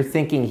is. They're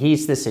thinking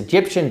he's this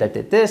Egyptian that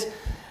did this.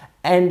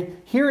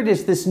 And here it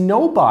is, this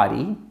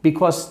nobody,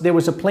 because there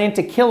was a plan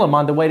to kill him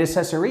on the way to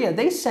Caesarea.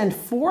 They send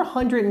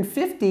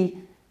 450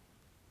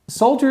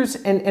 soldiers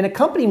and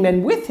accompanying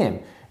men with him.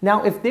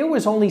 Now, if there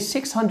was only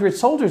 600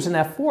 soldiers in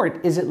that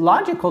fort, is it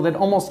logical that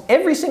almost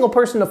every single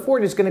person in the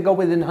fort is going to go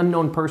with an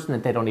unknown person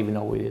that they don't even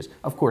know who it is?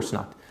 Of course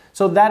not.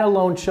 So that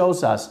alone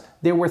shows us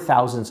there were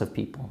thousands of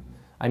people.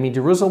 I mean,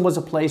 Jerusalem was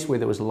a place where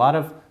there was a lot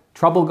of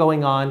trouble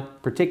going on,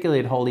 particularly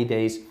at holy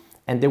days,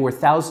 and there were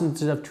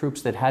thousands of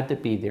troops that had to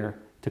be there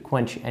to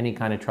quench any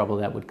kind of trouble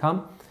that would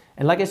come.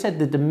 And like I said,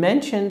 the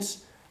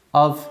dimensions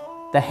of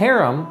the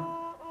harem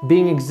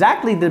being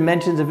exactly the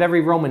dimensions of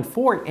every Roman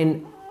fort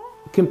and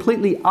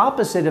completely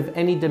opposite of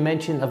any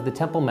dimension of the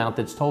Temple Mount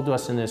that's told to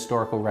us in the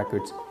historical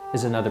records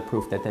is another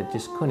proof that that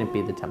just couldn't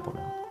be the Temple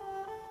Mount.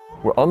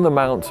 We're on the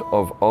Mount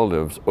of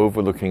Olives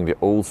overlooking the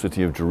old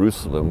city of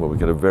Jerusalem, where we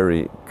get a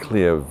very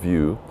clear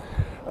view.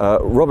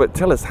 Robert,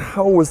 tell us,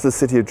 how was the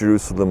city of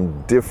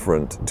Jerusalem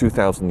different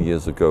 2,000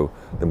 years ago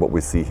than what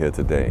we see here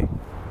today?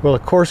 Well,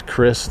 of course,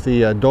 Chris,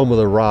 the Dome of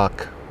the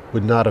Rock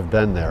would not have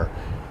been there.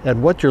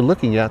 And what you're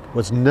looking at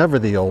was never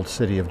the old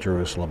city of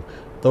Jerusalem.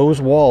 Those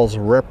walls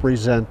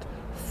represent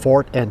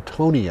Fort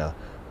Antonia,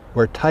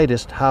 where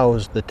Titus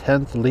housed the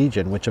 10th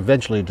Legion, which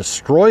eventually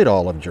destroyed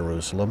all of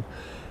Jerusalem,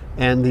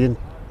 and the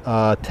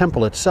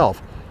temple itself.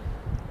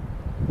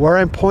 Where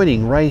I'm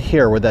pointing right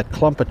here, where that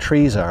clump of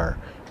trees are,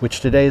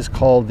 which today is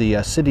called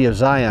the City of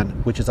Zion,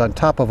 which is on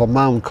top of a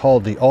mound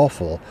called the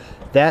Ophel,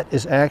 that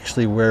is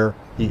actually where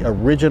the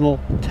original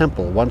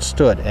temple once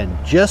stood. And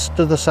just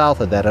to the south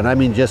of that, and I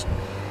mean just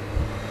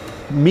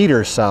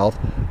meters south,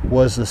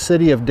 was the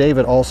city of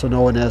David, also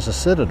known as the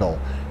Citadel.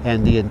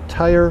 And the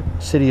entire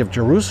city of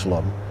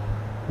Jerusalem,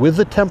 with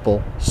the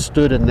temple,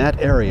 stood in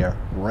that area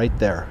right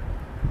there.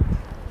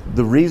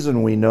 The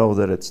reason we know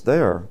that it's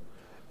there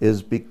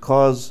is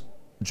because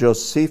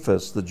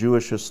Josephus, the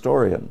Jewish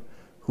historian,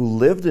 who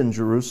lived in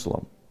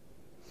Jerusalem,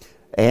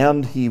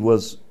 and he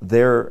was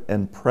there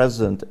and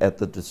present at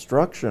the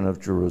destruction of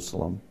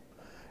Jerusalem,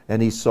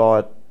 and he saw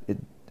it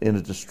in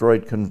a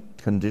destroyed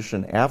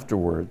condition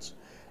afterwards,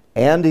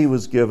 and he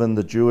was given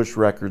the Jewish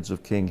records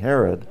of King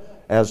Herod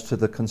as to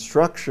the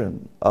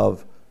construction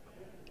of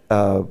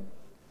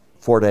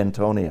Fort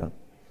Antonia.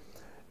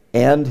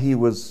 And he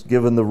was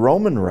given the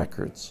Roman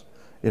records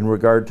in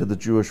regard to the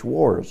Jewish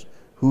wars,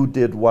 who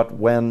did what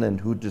when and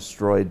who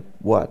destroyed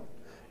what,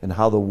 and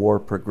how the war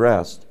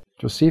progressed.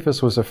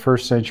 Josephus was a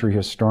first century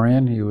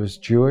historian. He was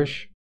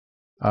Jewish,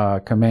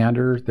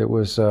 commander that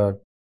was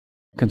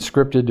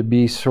conscripted to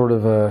be sort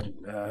of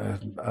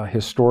a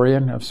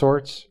historian of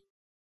sorts.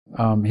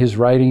 His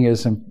writing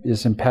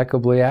is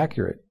impeccably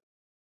accurate.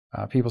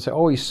 People say,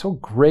 oh, he's so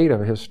great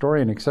of a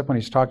historian, except when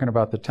he's talking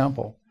about the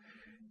temple.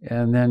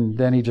 And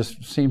then he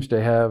just seems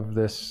to have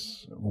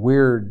this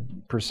weird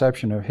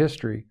perception of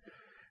history.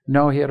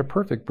 No, he had a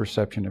perfect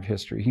perception of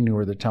history. He knew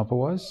where the temple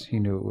was. He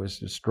knew it was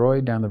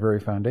destroyed down the very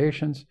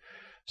foundations.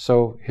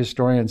 So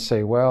historians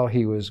say, well,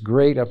 he was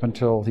great up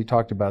until he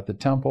talked about the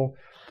temple.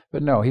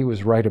 But no, he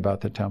was right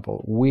about the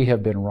temple. We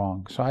have been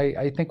wrong. So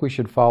I think we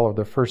should follow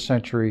the first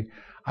century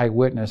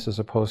eyewitness as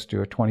opposed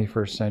to a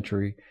 21st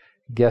century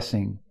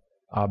guessing,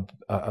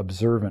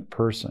 observant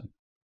person.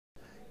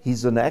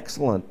 He's an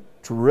excellent,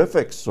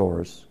 terrific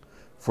source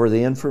for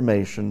the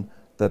information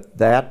that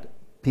that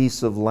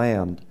piece of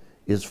land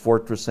is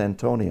Fortress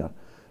Antonia,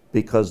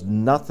 because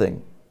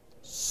nothing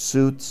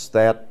suits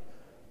that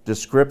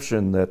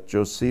description that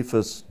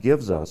Josephus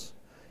gives us.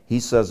 He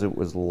says it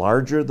was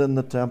larger than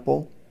the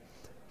temple.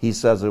 He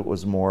says it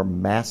was more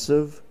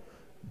massive,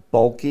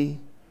 bulky,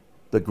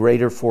 the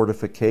greater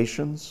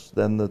fortifications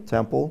than the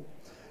temple.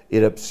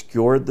 It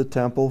obscured the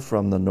temple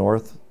from the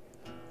north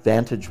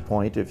vantage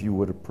point if you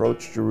would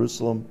approach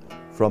Jerusalem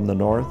from the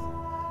north.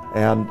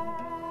 And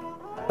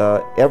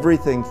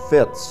everything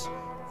fits.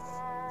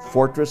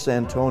 Fortress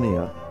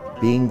Antonia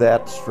being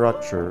that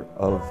structure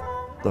of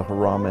the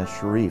Haram al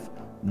Sharif,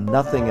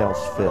 nothing else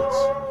fits.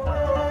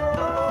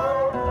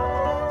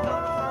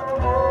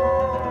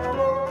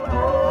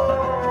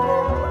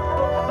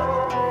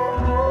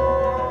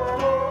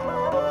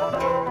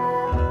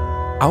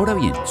 Ahora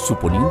bien,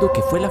 suponiendo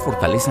que fue la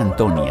fortaleza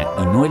Antonia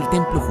y no el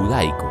templo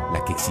judaico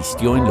la que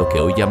existió en lo que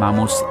hoy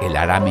llamamos el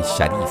Haram al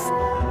Sharif,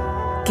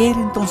 ¿qué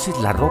era entonces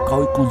la roca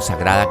hoy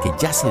consagrada que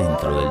yace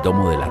dentro del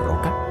domo de la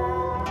roca?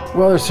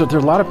 Well, there are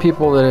a lot of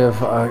people that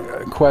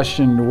have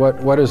questioned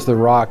what is the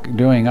rock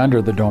doing under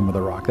the Dome of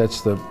the Rock.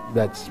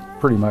 That's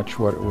pretty much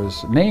what it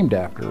was named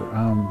after.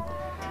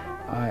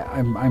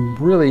 I'm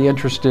really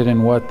interested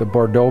in what the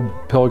Bordeaux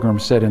pilgrim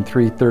said in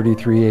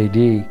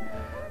 333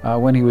 AD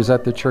when he was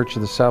at the Church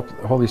of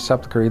the Holy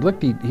Sepulchre.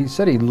 He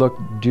said he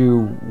looked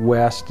due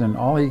west, and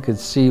all he could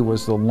see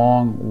was the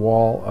long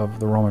wall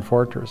of the Roman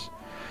fortress.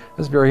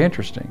 That's very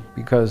interesting,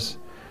 because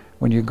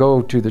when you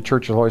go to the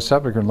Church of the Holy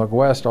Sepulchre and look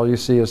west, all you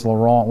see is the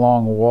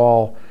long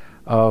wall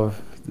of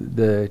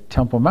the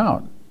Temple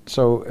Mount.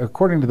 So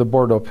according to the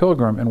Bordeaux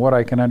Pilgrim, and what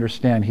I can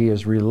understand he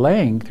is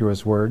relaying through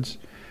his words,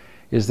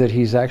 is that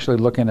he's actually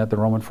looking at the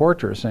Roman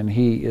fortress, and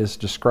he is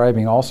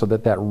describing also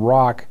that that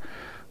rock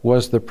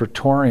was the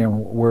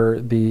praetorium where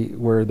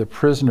the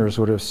prisoners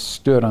would have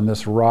stood on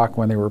this rock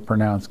when they were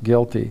pronounced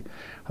guilty.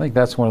 I think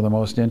that's one of the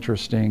most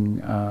interesting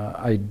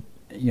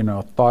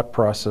thought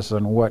process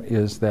on what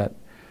is that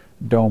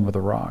Dome of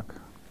the Rock.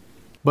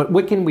 But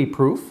what can we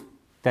prove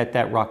that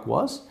that rock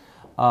was?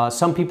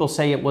 Some people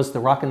say it was the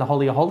rock in the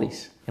Holy of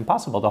Holies.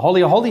 Impossible. The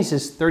Holy of Holies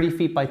is 30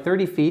 feet by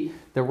 30 feet.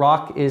 The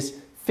rock is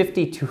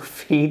 52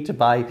 feet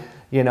by,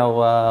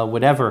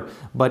 whatever.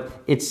 But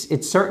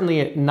it's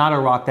certainly not a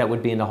rock that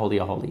would be in the Holy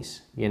of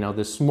Holies.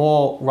 The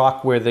small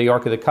rock where the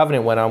Ark of the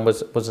Covenant went on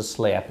was a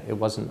slab. It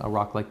wasn't a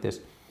rock like this.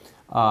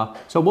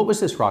 So what was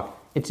this rock?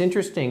 It's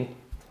interesting.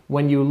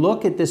 When you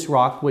look at this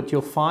rock, what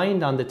you'll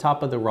find on the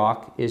top of the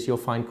rock is you'll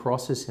find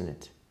crosses in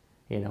it,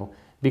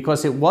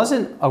 because it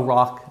wasn't a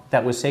rock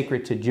that was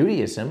sacred to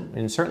Judaism,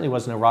 and certainly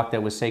wasn't a rock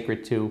that was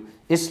sacred to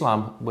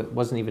Islam,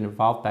 wasn't even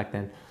involved back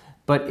then.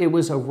 But it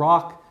was a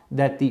rock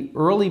that the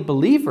early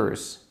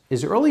believers,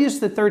 as early as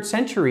the 3rd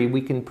century,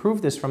 we can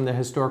prove this from the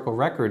historical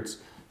records,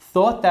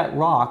 thought that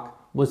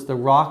rock was the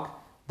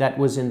rock that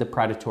was in the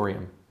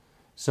Praetorium.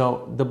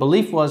 So the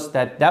belief was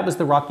that that was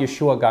the rock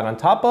Yeshua got on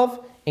top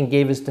of and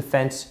gave his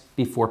defense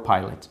before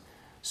Pilate.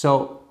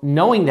 So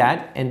knowing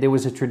that, and there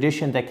was a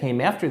tradition that came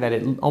after that,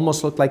 it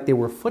almost looked like there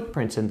were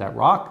footprints in that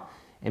rock.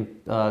 And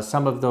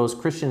some of those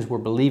Christians were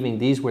believing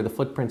these were the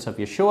footprints of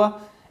Yeshua,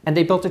 and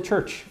they built a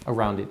church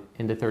around it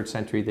in the 3rd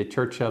century, the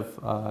Church of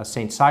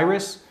St.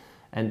 Cyrus,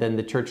 and then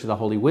the Church of the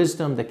Holy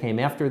Wisdom that came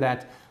after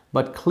that.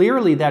 But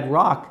clearly that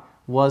rock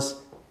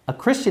was a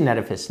Christian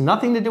edifice,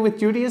 nothing to do with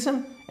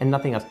Judaism and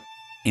nothing else.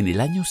 En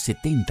el año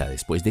 70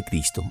 después de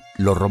Cristo,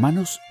 los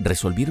romanos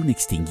resolvieron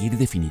extinguir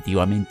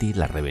definitivamente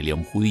la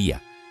rebelión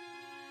judía,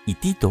 y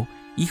Tito,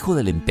 hijo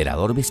del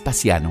emperador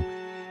Vespasiano,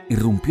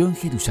 irrumpió en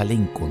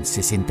Jerusalén con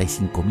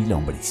 65.000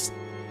 hombres.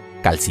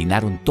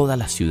 Calcinaron toda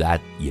la ciudad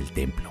y el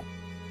templo.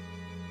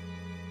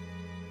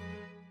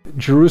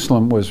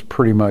 Jerusalem was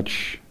pretty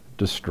much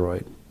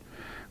destroyed.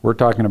 We're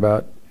talking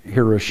about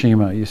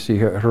Hiroshima. You see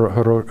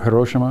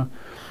Hiroshima,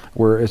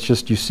 where it's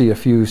just you see a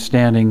few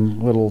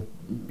standing little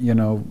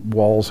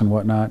walls and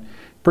whatnot,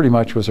 pretty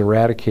much was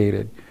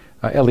eradicated.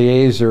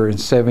 Eliezer in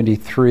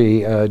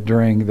 73,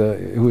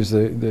 who was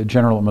the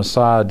general of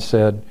Masada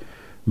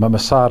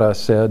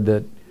said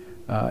that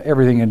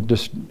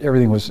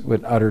everything was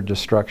with utter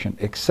destruction,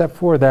 except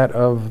for that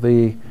of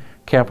the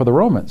camp of the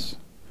Romans,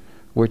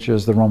 which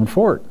is the Roman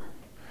fort.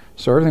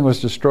 So everything was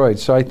destroyed.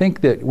 So I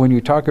think that when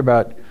you talk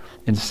about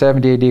in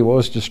 70 AD what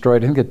was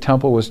destroyed, I think the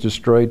temple was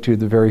destroyed to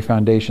the very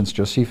foundations.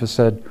 Josephus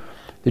said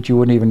that you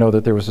wouldn't even know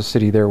that there was a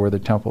city there where the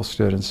temple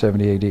stood in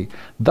 70 AD,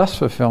 thus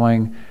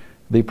fulfilling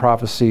the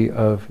prophecy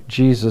of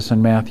Jesus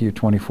in Matthew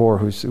 24,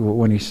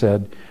 when he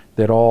said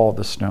that all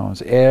the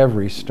stones,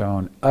 every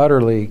stone,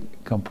 utterly,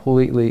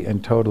 completely,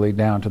 and totally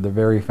down to the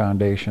very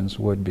foundations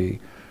would be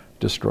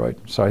destroyed.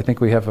 So I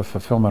think we have a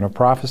fulfillment of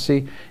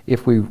prophecy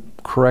if we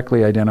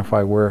correctly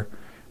identify where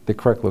the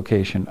correct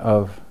location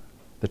of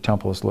the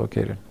temple is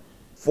located.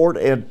 Fort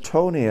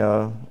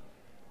Antonia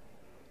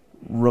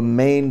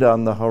remained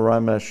on the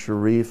Haram al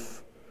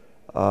Sharif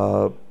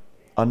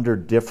under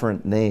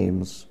different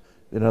names.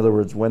 In other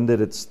words, when did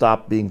it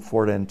stop being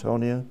Fort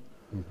Antonia?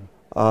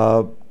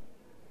 Mm-hmm.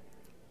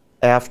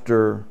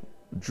 After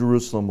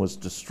Jerusalem was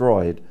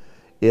destroyed,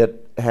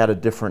 it had a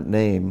different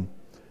name.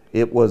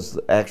 It was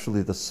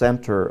actually the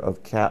center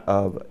of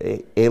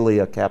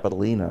Aelia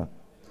Capitolina,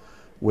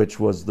 which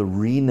was the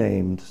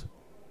renamed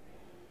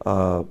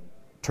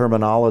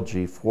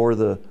terminology for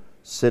the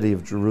city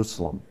of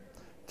Jerusalem.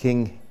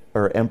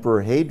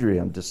 Emperor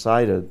Hadrian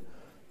decided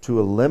to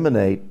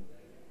eliminate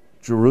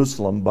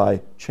Jerusalem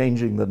by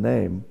changing the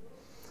name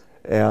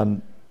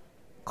and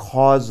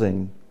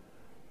causing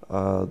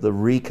the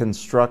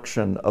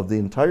reconstruction of the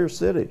entire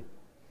city.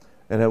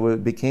 And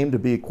it became to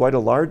be quite a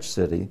large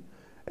city,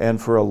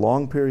 and for a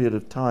long period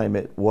of time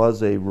it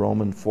was a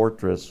Roman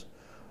fortress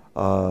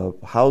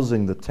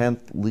housing the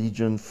 10th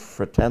Legion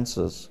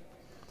Fretensis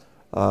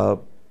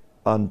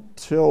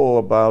until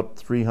about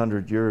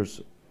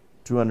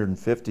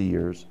 250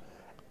 years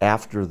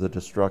after the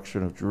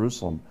destruction of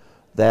Jerusalem.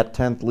 That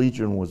 10th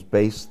Legion was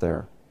based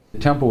there. The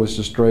temple was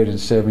destroyed in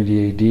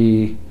 70 AD,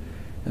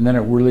 and then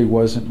it really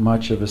wasn't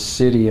much of a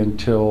city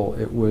until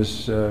it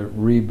was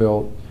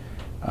rebuilt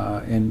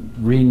and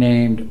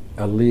renamed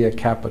Aelia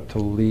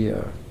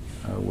Capitolia,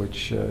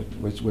 which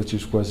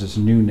was its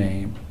new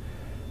name,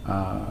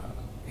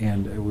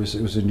 and it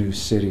was a new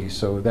city.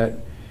 So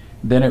then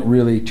it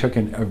really took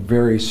a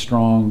very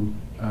strong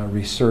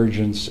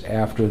resurgence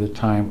after the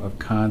time of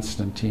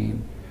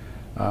Constantine,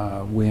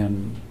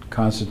 when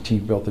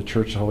Constantine built the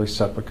Church of the Holy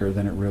Sepulchre.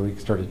 Then it really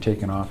started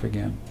taking off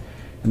again,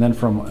 and then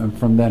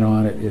from then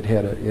on it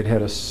had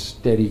a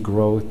steady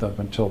growth up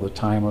until the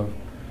time of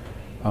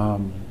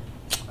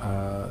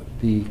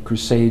the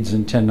Crusades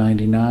in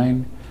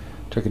 1099.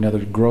 Took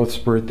another growth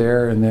spurt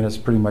there, and then it's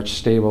pretty much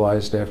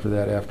stabilized after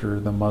that, after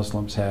the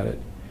Muslims had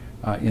it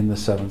in the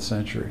 7th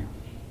century.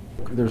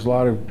 There's a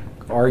lot of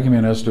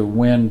argument as to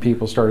when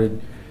people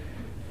started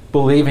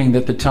believing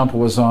that the temple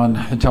was on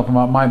the Temple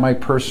Mount. My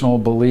personal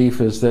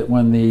belief is that in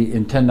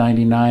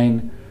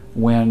 1099,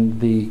 when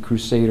the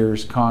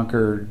Crusaders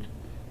conquered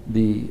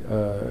the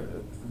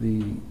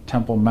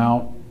Temple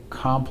Mount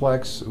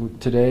complex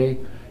today,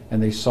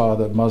 and they saw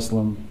the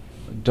Muslim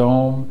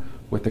dome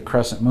with the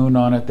crescent moon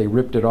on it, they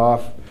ripped it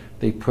off.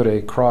 They put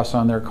a cross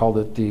on there, called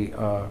it the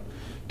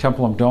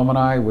Templum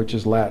Domini, which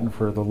is Latin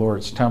for the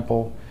Lord's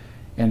Temple.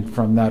 And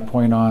from that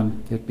point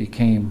on, it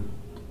became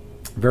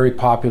very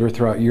popular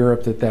throughout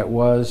Europe that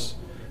was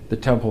the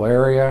temple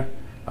area.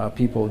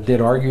 People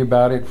did argue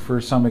about it for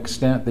some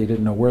extent. They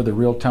didn't know where the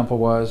real temple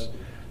was.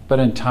 But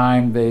in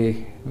time,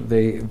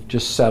 they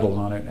just settled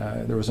on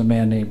it. There was a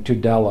man named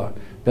Tudela,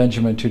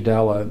 Benjamin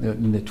Tudela,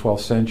 in the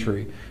 12th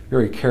century,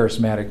 very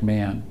charismatic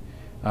man,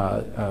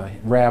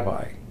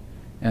 rabbi.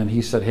 And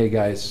he said, hey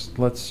guys,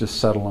 let's just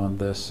settle on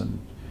this. And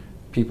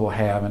people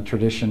have, and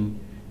tradition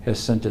has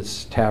sent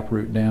its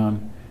taproot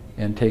down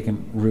and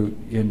taken root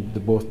in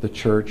both the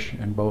church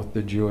and both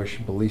the Jewish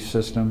belief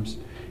systems.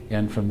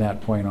 And from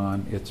that point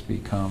on, it's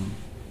become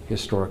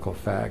historical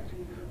fact,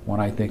 when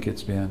I think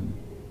it's been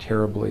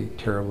terribly,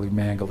 terribly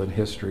mangled in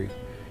history.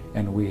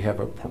 And we have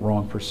a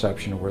wrong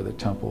perception of where the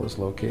temple is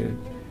located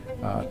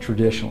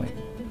traditionally,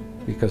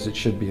 because it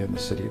should be in the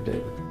city of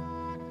David.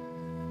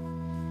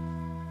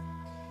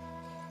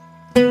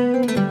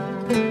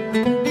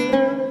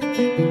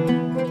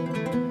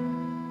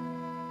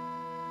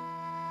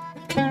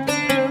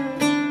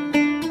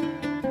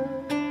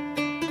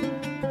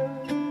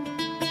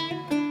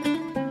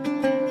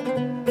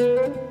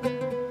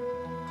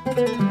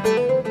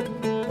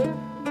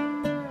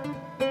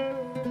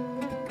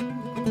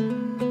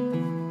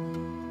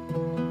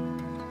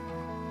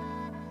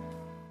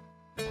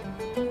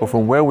 Well,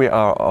 from where we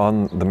are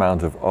on the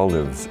Mount of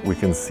Olives, we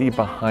can see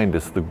behind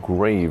us the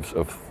graves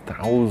of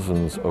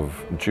thousands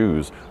of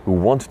Jews who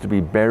wanted to be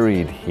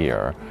buried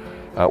here.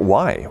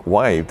 Why?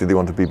 Why did they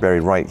want to be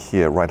buried right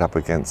here, right up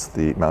against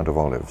the Mount of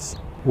Olives?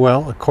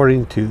 Well,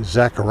 according to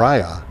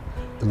Zechariah,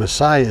 the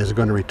Messiah is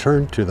going to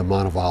return to the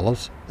Mount of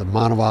Olives. The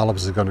Mount of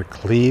Olives is going to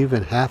cleave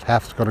in half.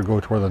 Half is going to go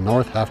toward the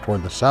north, half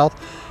toward the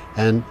south.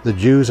 And the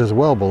Jews as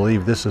well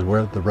believe this is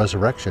where the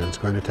resurrection is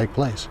going to take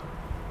place.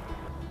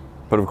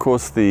 But of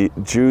course, the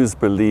Jews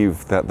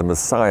believe that the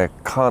Messiah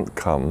can't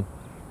come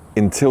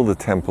until the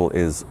temple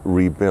is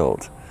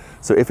rebuilt.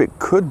 So if it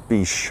could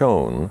be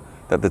shown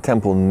that the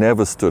temple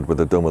never stood where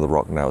the Dome of the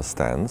Rock now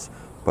stands,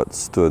 but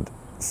stood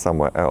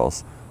somewhere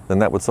else, then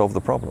that would solve the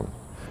problem.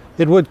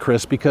 It would,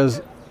 Chris,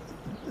 because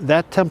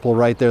that temple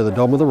right there, the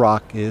Dome of the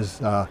Rock, is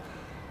the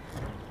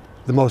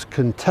most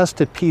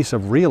contested piece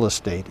of real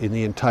estate in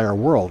the entire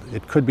world.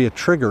 It could be a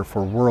trigger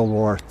for World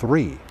War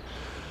III.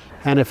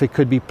 And if it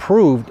could be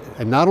proved,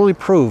 and not only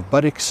proved,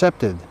 but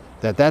accepted,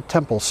 that that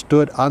temple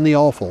stood on the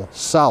offal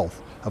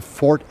south of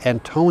Fort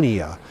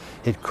Antonia,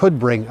 it could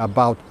bring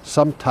about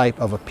some type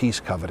of a peace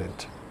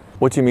covenant.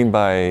 What do you mean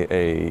by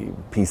a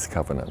peace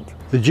covenant?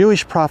 The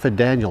Jewish prophet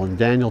Daniel, in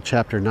Daniel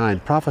chapter 9,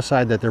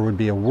 prophesied that there would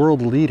be a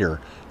world leader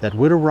that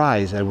would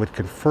arise and would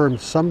confirm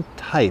some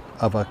type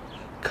of a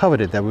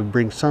covenant that would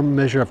bring some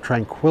measure of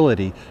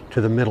tranquility to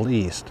the Middle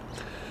East.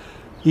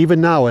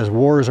 Even now, as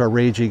wars are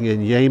raging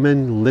in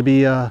Yemen,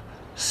 Libya,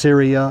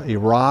 Syria,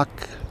 Iraq,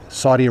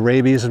 Saudi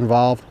Arabia is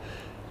involved,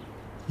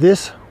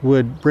 this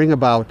would bring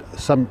about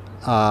some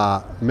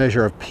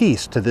measure of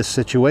peace to this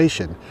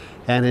situation.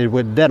 And it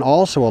would then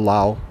also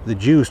allow the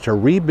Jews to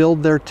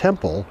rebuild their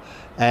temple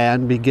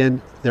and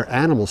begin their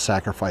animal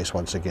sacrifice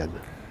once again.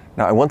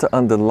 Now, I want to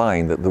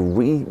underline that the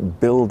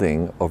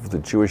rebuilding of the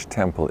Jewish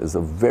temple is a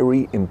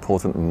very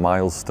important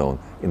milestone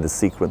in the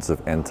sequence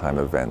of end-time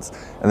events.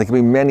 And there can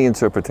be many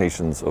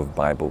interpretations of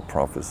Bible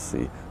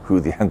prophecy, who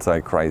the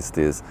Antichrist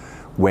is,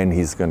 when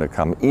he's going to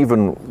come,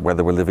 even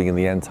whether we're living in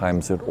the end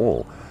times at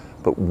all.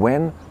 But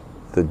when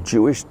the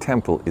Jewish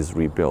temple is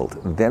rebuilt,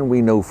 then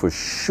we know for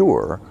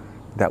sure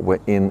that we're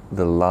in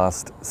the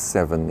last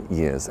 7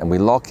 years. And we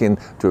lock in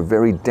to a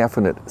very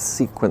definite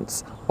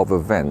sequence of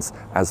events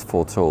as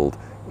foretold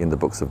in the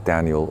books of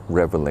Daniel,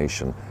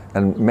 Revelation,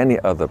 and many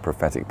other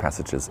prophetic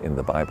passages in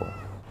the Bible.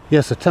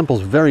 Yes, the temple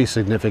is very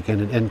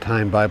significant in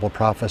end-time Bible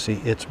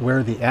prophecy. It's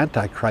where the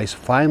Antichrist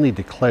finally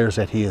declares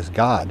that he is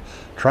God,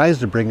 tries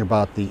to bring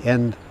about the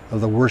end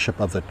of the worship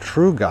of the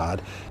true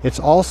God. It's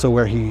also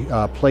where he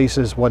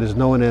places what is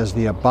known as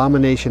the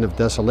abomination of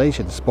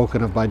desolation,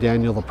 spoken of by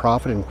Daniel the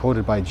prophet and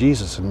quoted by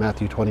Jesus in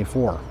Matthew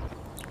 24.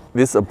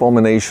 This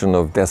abomination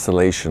of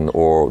desolation,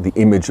 or the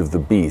image of the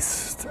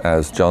beast,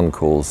 as John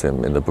calls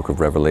him in the book of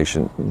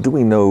Revelation, do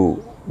we know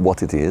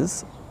what it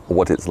is, or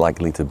what it's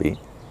likely to be?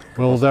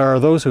 Well, there are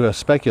those who have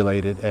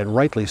speculated, and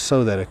rightly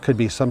so, that it could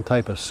be some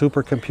type of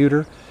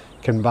supercomputer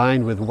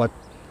combined with what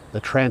the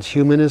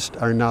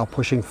transhumanists are now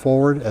pushing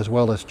forward, as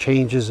well as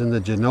changes in the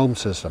genome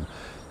system.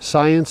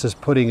 Science is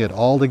putting it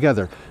all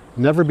together.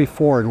 Never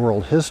before in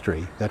world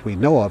history that we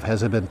know of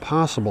has it been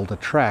possible to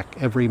track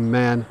every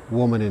man,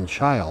 woman, and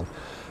child.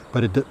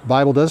 But the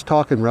Bible does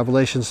talk in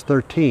Revelation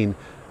 13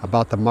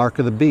 about the mark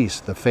of the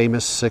beast, the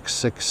famous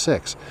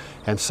 666.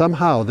 And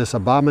somehow this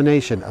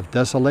abomination of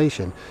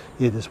desolation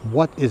is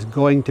what is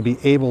going to be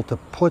able to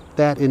put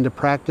that into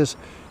practice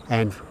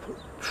and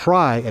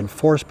try and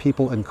force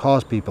people and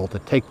cause people to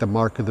take the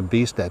mark of the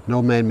beast, that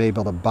no man may be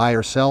able to buy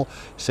or sell,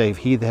 save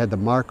he that had the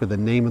mark or the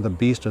name of the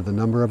beast or the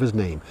number of his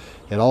name.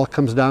 It all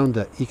comes down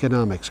to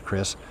economics,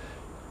 Chris.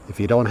 If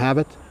you don't have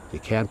it, you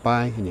can't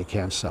buy and you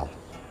can't sell.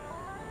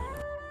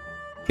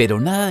 Pero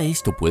nada de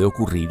esto puede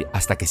ocurrir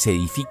hasta que se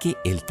edifique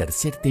el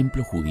tercer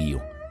templo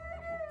judío.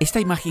 Esta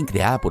imagen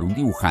creada por un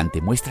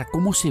dibujante muestra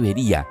cómo se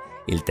vería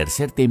el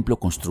tercer templo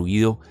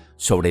construido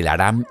sobre el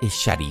Haram al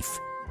Sharif.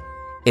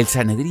 El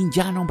Sanedrín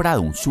ya ha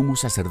nombrado un sumo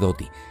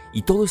sacerdote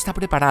y todo está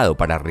preparado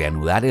para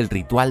reanudar el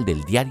ritual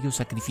del diario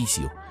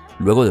sacrificio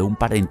luego de un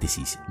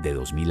paréntesis de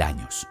 2000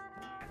 años.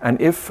 And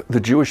if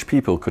the Jewish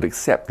people could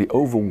accept the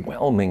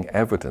overwhelming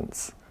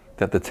evidence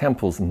that the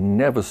temples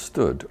never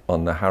stood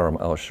on the Haram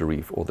al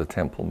Sharif or the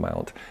Temple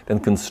Mount, then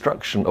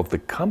construction of the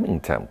coming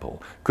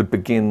temple could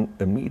begin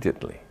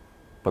immediately.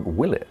 But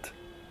will it?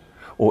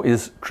 Or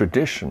is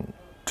tradition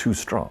too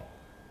strong?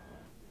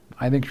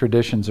 I think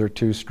traditions are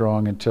too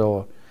strong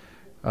until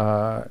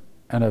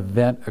an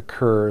event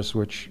occurs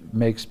which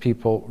makes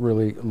people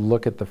really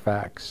look at the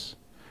facts.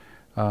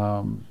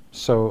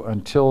 So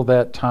until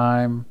that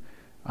time,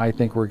 I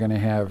think we're going to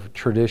have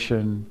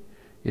tradition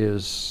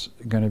is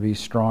going to be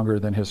stronger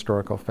than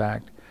historical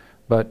fact.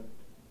 But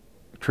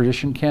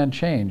tradition can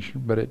change,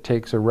 but it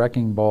takes a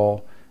wrecking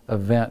ball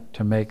event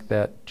to make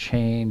that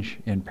change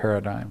in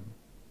paradigm.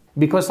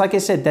 Because like I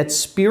said, that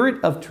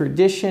spirit of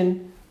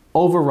tradition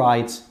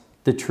overrides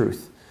the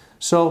truth.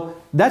 So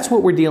that's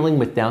what we're dealing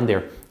with down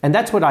there. And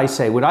that's what I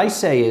say. What I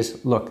say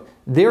is, look,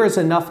 there is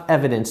enough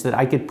evidence that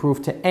I could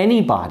prove to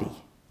anybody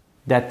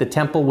that the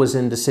temple was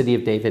in the city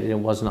of David and it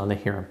wasn't on the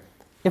Haram.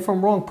 If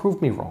I'm wrong,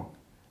 prove me wrong.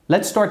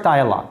 Let's start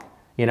dialogue.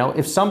 You know,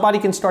 if somebody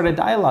can start a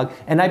dialogue,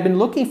 and I've been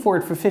looking for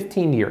it for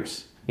 15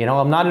 years. You know,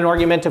 I'm not an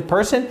argumentative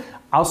person.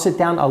 I'll sit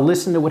down, I'll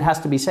listen to what has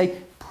to be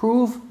said.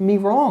 Prove me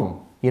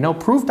wrong. You know,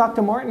 prove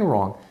Dr. Martin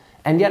wrong.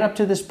 And yet up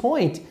to this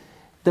point,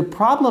 the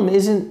problem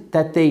isn't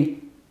that they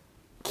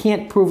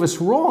can't prove us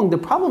wrong. The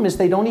problem is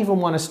they don't even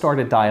want to start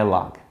a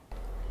dialogue.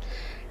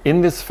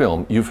 In this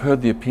film, you've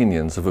heard the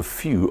opinions of a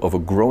few of a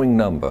growing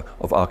number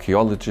of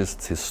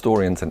archaeologists,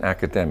 historians, and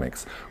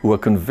academics who are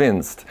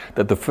convinced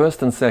that the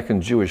first and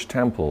second Jewish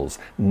temples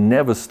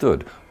never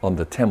stood on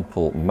the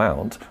Temple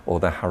Mount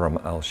or the Haram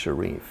al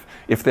Sharif.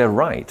 If they're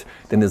right,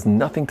 then there's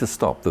nothing to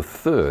stop the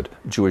third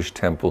Jewish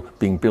temple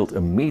being built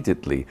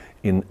immediately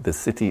in the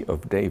city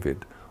of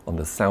David on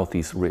the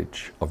southeast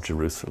ridge of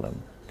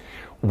Jerusalem.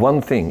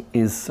 One thing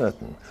is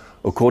certain.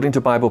 According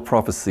to Bible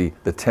prophecy,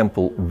 the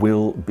temple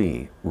will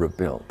be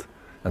rebuilt,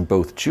 and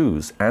both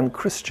Jews and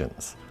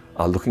Christians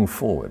are looking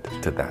forward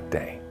to that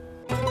day.